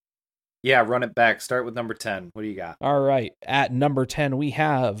 Yeah, run it back. Start with number 10. What do you got? All right. At number 10, we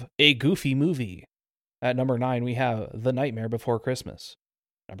have A Goofy Movie. At number 9, we have The Nightmare Before Christmas.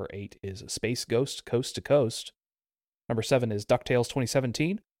 Number 8 is Space Ghost Coast to Coast. Number 7 is DuckTales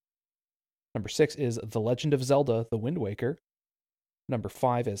 2017. Number 6 is The Legend of Zelda: The Wind Waker. Number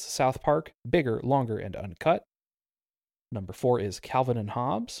 5 is South Park, Bigger, Longer, and Uncut. Number 4 is Calvin and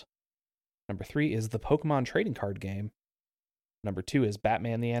Hobbes. Number 3 is the Pokemon Trading Card Game. Number 2 is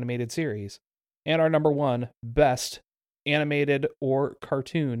Batman the Animated Series. And our number 1 best animated or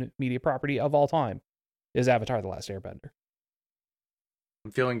cartoon media property of all time is Avatar: The Last Airbender.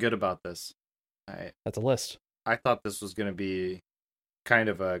 I'm feeling good about this. That's a list. I thought this was going to be kind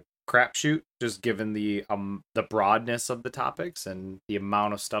of a crapshoot, just given the broadness of the topics and the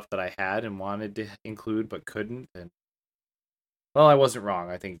amount of stuff that I had and wanted to include but couldn't. And well, I wasn't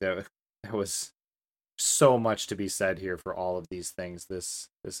wrong. I think that there was so much to be said here for all of these things. This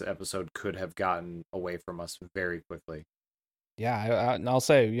episode could have gotten away from us very quickly. Yeah, I'll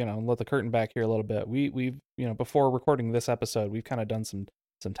say, let the curtain back here a little bit. We've before recording this episode, we've kind of done some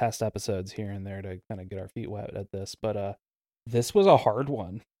test episodes here and there to kind of get our feet wet at this. But this was a hard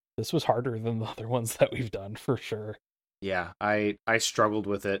one. This was harder than the other ones that we've done for sure. Yeah, I struggled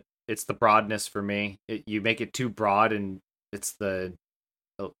with it. It's the broadness for me. You make it too broad, and it's there's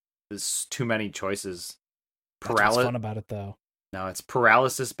too many choices. That's what's fun about it, though. No, it's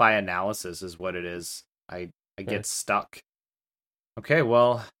paralysis by analysis is what it is. I get stuck. Okay,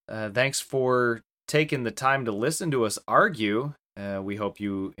 well, thanks for taking the time to listen to us argue. We hope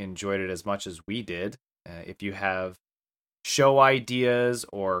you enjoyed it as much as we did. If you have show ideas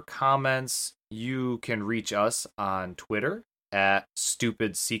or comments, you can reach us on Twitter at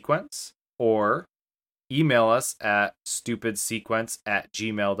stupidsequence or email us at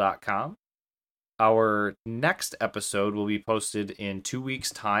stupidsequence@gmail.com. Our next episode will be posted in 2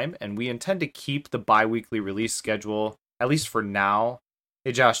 weeks' time, and we intend to keep the bi-weekly release schedule, at least for now.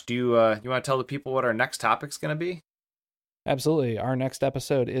 Hey, Josh, do you want to tell the people what our next topic's going to be? Absolutely. Our next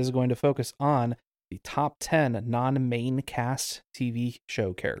episode is going to focus on the top 10 non-main cast TV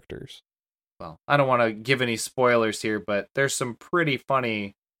show characters. Well, I don't want to give any spoilers here, but there's some pretty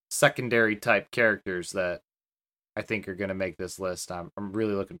funny secondary type characters that I think are going to make this list. I'm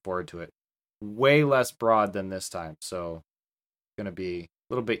really looking forward to it. Way less broad than this time, so it's going to be a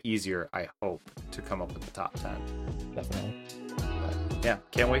little bit easier, I hope, to come up with the top 10. Definitely. But yeah,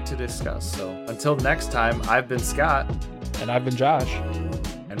 can't wait to discuss. So until next time, I've been Scott. And I've been Josh.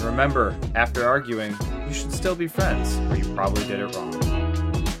 And remember, after arguing, you should still be friends, or you probably did it wrong.